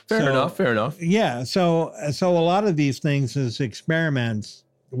 Fair enough. Yeah, so a lot of these things is experiments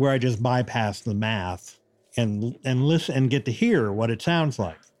where I just bypass the math and listen and get to hear what it sounds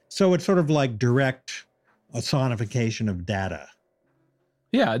like. So it's sort of like direct sonification of data.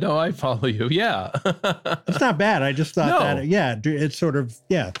 Yeah, no, I follow you. Yeah. It's not bad. I just thought No. that, it's sort of,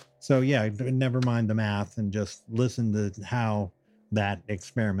 yeah. So, yeah, never mind the math and just listen to how that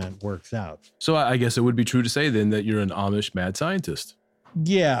experiment works out. So I guess it would be true to say then that you're an Amish mad scientist.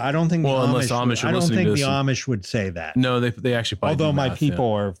 Yeah, I don't think Well, the unless Amish, Amish are I don't listening think to the this and- Amish would say that. No, they actually probably do Although my math,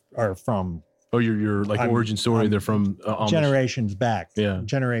 people are from Oh, your like I'm- origin story, I'm they're from Amish. generations back. Yeah.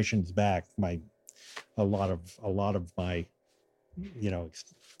 Generations back. A lot of my,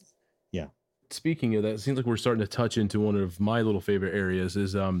 Speaking of that, it seems like we're starting to touch into one of my little favorite areas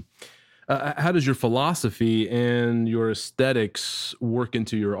is how does your philosophy and your aesthetics work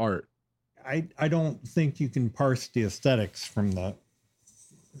into your art? I don't think you can parse the aesthetics from the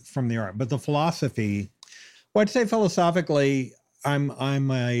art, but the philosophy. Well, I'd say philosophically, I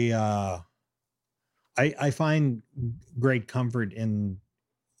find great comfort in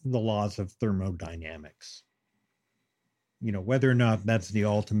the laws of thermodynamics. Whether or not that's the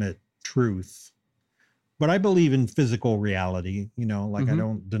ultimate truth, but I believe in physical reality. I Mhm.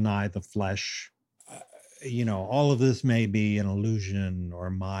 don't deny the flesh. All of this may be an illusion or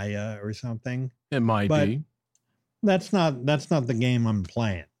Maya or something. It might But- be. That's not the game I'm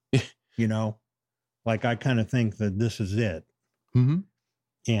playing. Like I kind of think that this is it. Mm-hmm.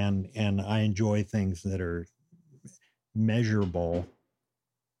 And I enjoy things that are measurable.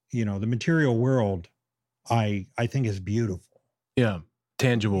 The material world I think is beautiful. Yeah.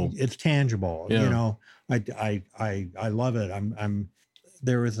 Tangible. It's tangible. Yeah. I love it.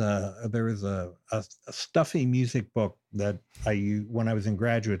 There was a stuffy music book that I used when I was in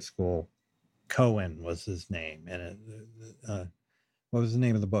graduate school. Cohen was his name, and what was the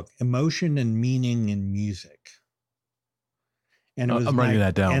name of the book? Emotion and Meaning in Music. And it was I'm writing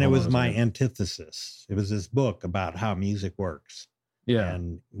that down. And it Hold was on a my second. antithesis. It was this book about how music works Yeah.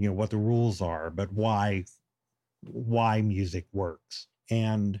 and what the rules are, but why music works.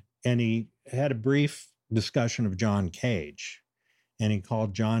 And he had a brief discussion of John Cage, and he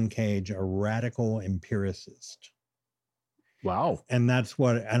called John Cage a radical empiricist. Wow. And that's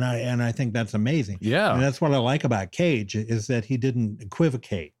what, and I think that's amazing. Yeah. And that's what I like about Cage is that he didn't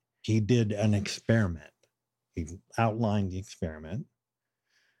equivocate. He did an experiment. He outlined the experiment,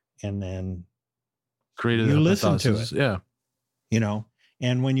 and then Created you a listen to hypothesis. Yeah.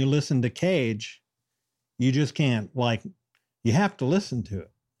 and when you listen to Cage, you just can't you have to listen to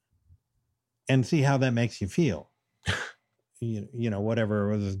it and see how that makes you feel.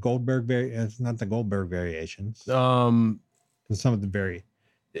 Whatever it was Goldberg it's not the Goldberg variations. Some of the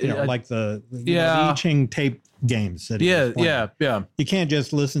like the I Ching tape games. That he was playing. Yeah. You can't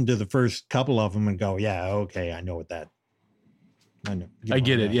just listen to the first couple of them and go, yeah, okay, I know what that. I know. I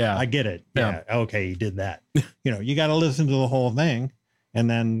get it. Yeah. I get it. Yeah. Yeah. Okay, you did that. You got to listen to the whole thing and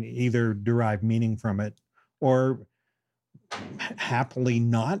then either derive meaning from it or happily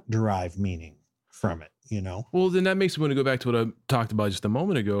not derive meaning from it. Well, then that makes me want to go back to what I talked about just a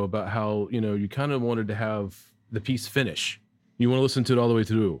moment ago about how, you kind of wanted to have the piece finish. You want to listen to it all the way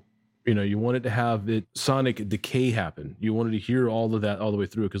through. You wanted to have it sonic decay happen. You wanted to hear all of that all the way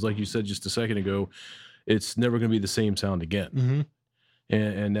through. Because like you said just a second ago, it's never going to be the same sound again. Mm-hmm.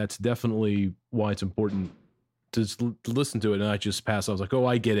 And that's definitely why it's important to listen to it and not just pass. I was like, oh,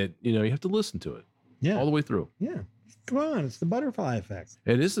 I get it. You have to listen to it Yeah. all the way through. Yeah. Come on. It's the butterfly effect.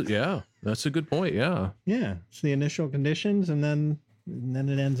 It is. Yeah. That's a good point. Yeah. Yeah. It's the initial conditions and then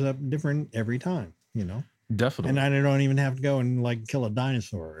it ends up different every time, Definitely. And I don't even have to go and kill a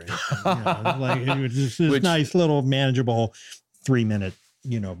dinosaur. It was just this Which- nice little manageable 3-minute,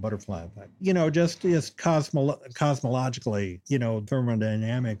 butterfly effect. Just cosmologically,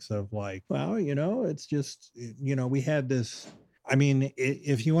 thermodynamics of it's just, we had this. I mean,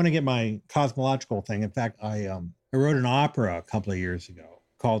 if you want to get my cosmological thing, in fact, I wrote an opera a couple of years ago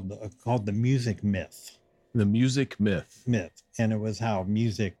called The Music Myth. The music myth. And it was how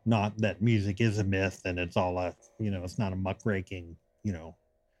music, not that music is a myth and it's all it's not a muckraking,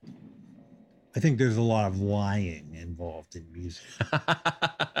 I think there's a lot of lying involved in music.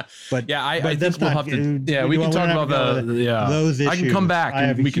 But yeah, I but think that's we'll not- have to. Yeah, we we can don't talk have about to go the. those issues. I can come back I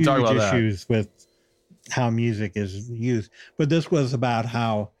have and we can talk huge about that. issues with how music is used. But this was about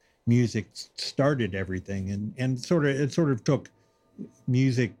how music started everything, and it sort of took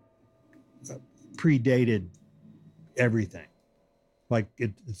music predated everything, like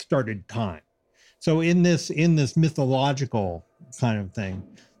it started time. So in this mythological kind of thing,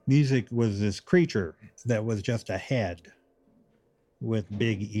 music was this creature that was just a head with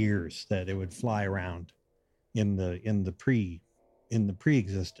big ears that it would fly around in the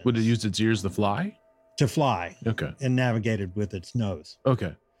pre-existence. Would it use its ears to fly? To fly Okay. and navigated with its nose.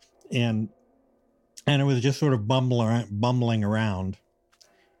 Okay. And it was just sort of bumbling around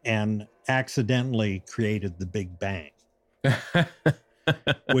and accidentally created the Big Bang,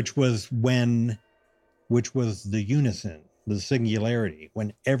 which was the unison, the singularity,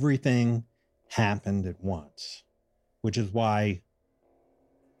 when everything happened at once, which is why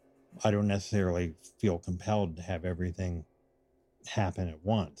I don't necessarily feel compelled to have everything happen at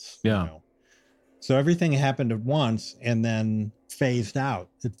once. Yeah. You know? So everything happened at once and then phased out.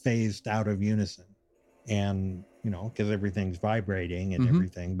 It phased out of unison. And, you know, because everything's vibrating and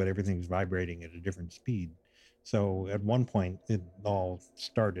everything, but everything's vibrating at a different speed. So at one point, it all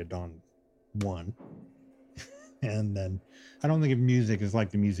started on one. And then I don't think of music as like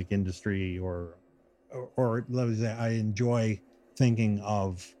the music industry or let me say, I enjoy thinking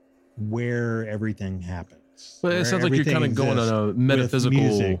of where everything happens. Well, it sounds like you're kind of going on a metaphysical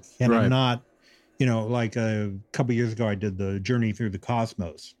music. And right. I'm not, you know, like a couple years ago, I did the Journey Through the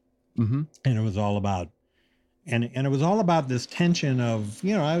Cosmos. And it was all about, and it was all about this tension of,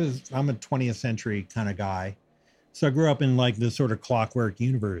 you know, I'm a 20th century kind of guy. So I grew up in like this sort of Clockwork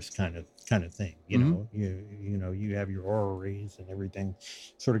Universe kind of thing. You know, you know, you have your orreries and everything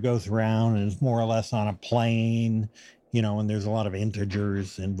sort of goes around and it's more or less on a plane, you know, and there's a lot of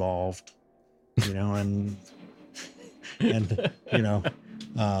integers involved, you know, and you know,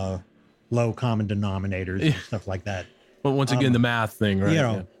 low common denominators and stuff like that. Well, once again, the math thing, right? You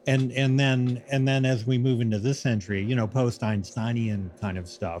know, and then as we move into this century, you know, post-Einsteinian kind of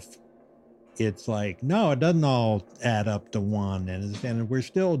stuff, it's like, no, it doesn't all add up to one. And we're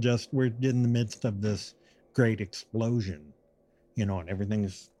in the midst of this great explosion, you know, and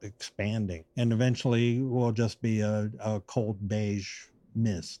everything's expanding. And eventually we'll just be a cold beige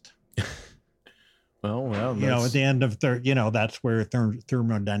mist. Well, you know, at the end of, you know, that's where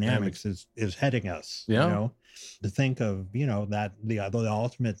thermodynamics is heading us, yeah. You know, to think of, you know, that the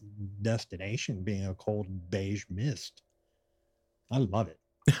ultimate destination being a cold beige mist. I love it.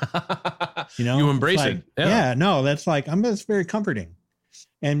 You know, you embrace like, it. Yeah, no, that's very comforting.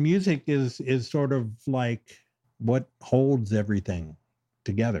 And music is sort of like what holds everything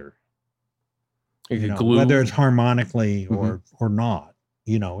together. You know, whether it's harmonically or not.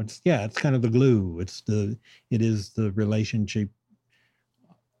 You know, it's kind of the glue. It is the relationship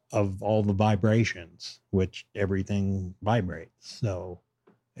of all the vibrations, which everything vibrates. So,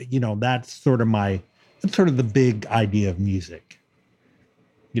 you know, that's sort of the big idea of music.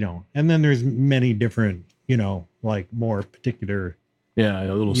 You know, and then there's many different, you know, like more particular, a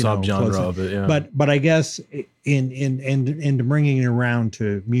little subgenre of it. Yeah. But I guess in bringing it around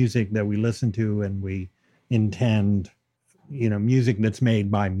to music that we listen to and we intend, you know, music that's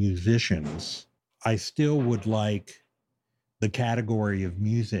made by musicians, I still would like the category of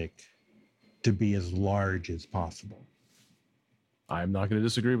music to be as large as possible. I'm not going to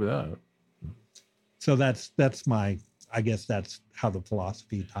disagree with that. So that's I guess that's how the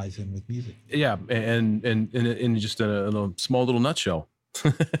philosophy ties in with music. Yeah, and in just in a small little nutshell.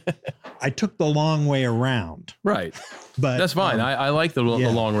 I took the long way around. Right. But that's fine. I like the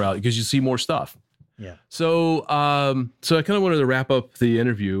long route because you see more stuff. Yeah. So I kind of wanted to wrap up the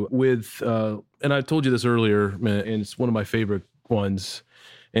interview with, and I told you this earlier, and it's one of my favorite ones.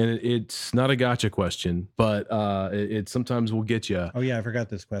 And it's not a gotcha question, but it sometimes will get you. Oh, yeah, I forgot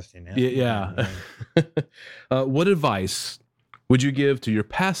this question. Yeah. What advice would you give to your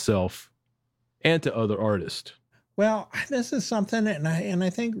past self and to other artists? Well, this is something, and I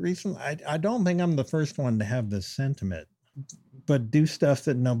think recently, I don't think I'm the first one to have this sentiment, but do stuff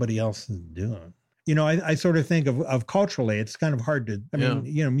that nobody else is doing. You know, I sort of think of culturally, it's kind of hard to, I mean,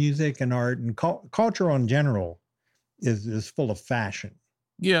 you know, music and art and culture in general is full of fashion.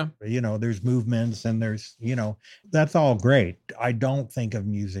 Yeah. You know, there's movements and there's, you know, that's all great. I don't think of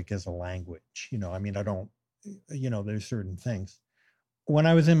music as a language. You know, I mean, I don't, you know, there's certain things. When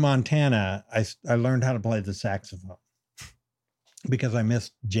I was in Montana, I learned how to play the saxophone because I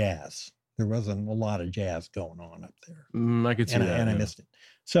missed jazz. There wasn't a lot of jazz going on up there. I could see that. And I missed it.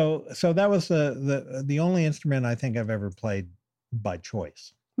 So that was the only instrument I think I've ever played by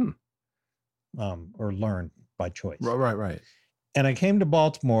choice. Or learned by choice. Right. And I came to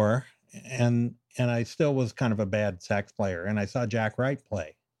Baltimore and I still was kind of a bad sax player. And I saw Jack Wright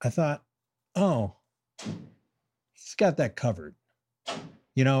play. I thought, oh, he's got that covered.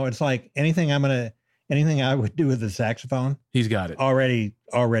 You know, it's like anything I would do with the saxophone, he's got it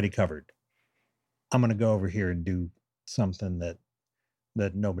already covered. I'm going to go over here and do something that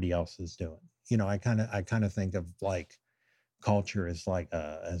nobody else is doing. You know, I kind of think of like culture as like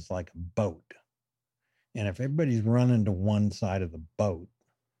a boat. And if everybody's running to one side of the boat,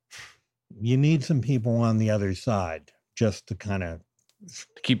 you need some people on the other side just to kind of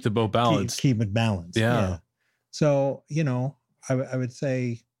keep the boat balanced. Keep it balanced. Yeah. So, you know, I would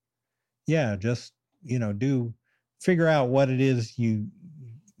say yeah, just, figure out what it is you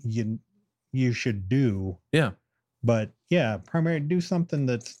should do. Yeah. But yeah, primarily do something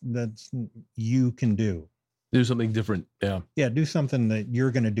that's you can do. Do something different. Yeah. Yeah, do something that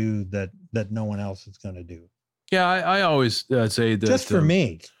you're going to do that no one else is going to do. Yeah, I always say that. Just for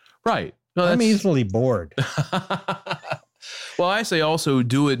me. Right. No, I'm easily bored. Well, I say also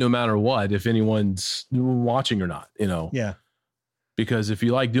do it no matter what, if anyone's watching or not, Yeah. Because if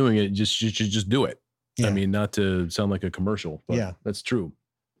you like doing it, you should just do it. Yeah. I mean, not to sound like a commercial, but yeah, that's true.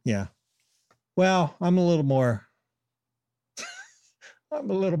 Yeah. Well, I'm a little more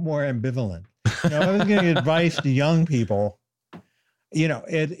ambivalent. I was giving advice to young people.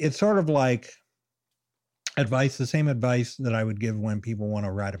 It's sort of like the same advice that I would give when people want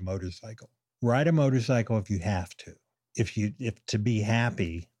to ride a motorcycle. Ride a motorcycle if you have to. If to be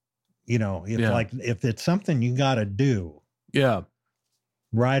happy, if it's something you got to do. Yeah.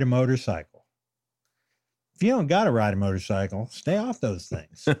 Ride a motorcycle. If you don't got to ride a motorcycle, stay off those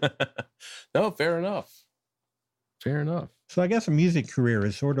things. No, fair enough. Fair enough. So I guess a music career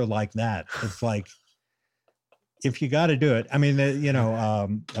is sort of like that. It's like, if you got to do it. I mean,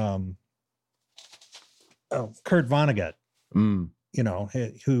 Kurt Vonnegut,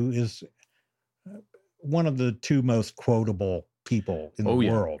 who is one of the two most quotable people in the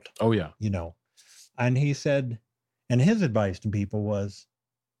world. Oh, yeah. And he said, and his advice to people was,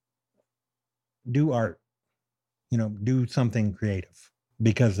 do art, do something creative,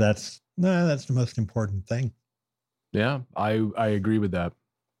 because that's the most important thing. Yeah, I agree with that.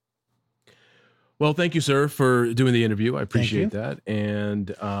 Well, thank you, sir, for doing the interview. I appreciate that.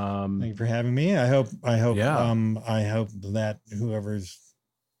 And thank you for having me. I hope that whoever's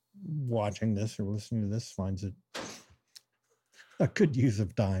watching this or listening to this finds it a good use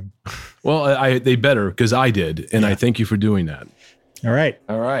of time. Well, they better, because I did, and I thank you for doing that. All right.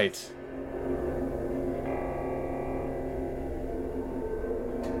 All right.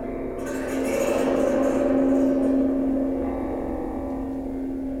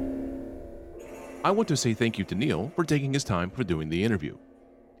 I want to say thank you to Neil for taking his time for doing the interview.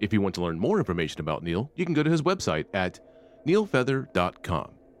 If you want to learn more information about Neil, you can go to his website at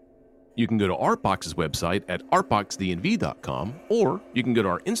neilfeather.com. You can go to Artbox's website at artboxdnv.com, or you can go to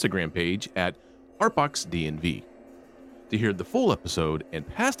our Instagram page at artboxdnv. To hear the full episode and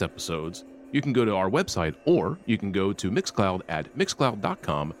past episodes, you can go to our website, or you can go to Mixcloud at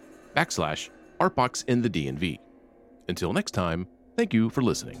mixcloud.com/artboxinthednv. Until next time, thank you for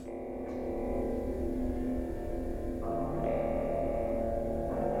listening.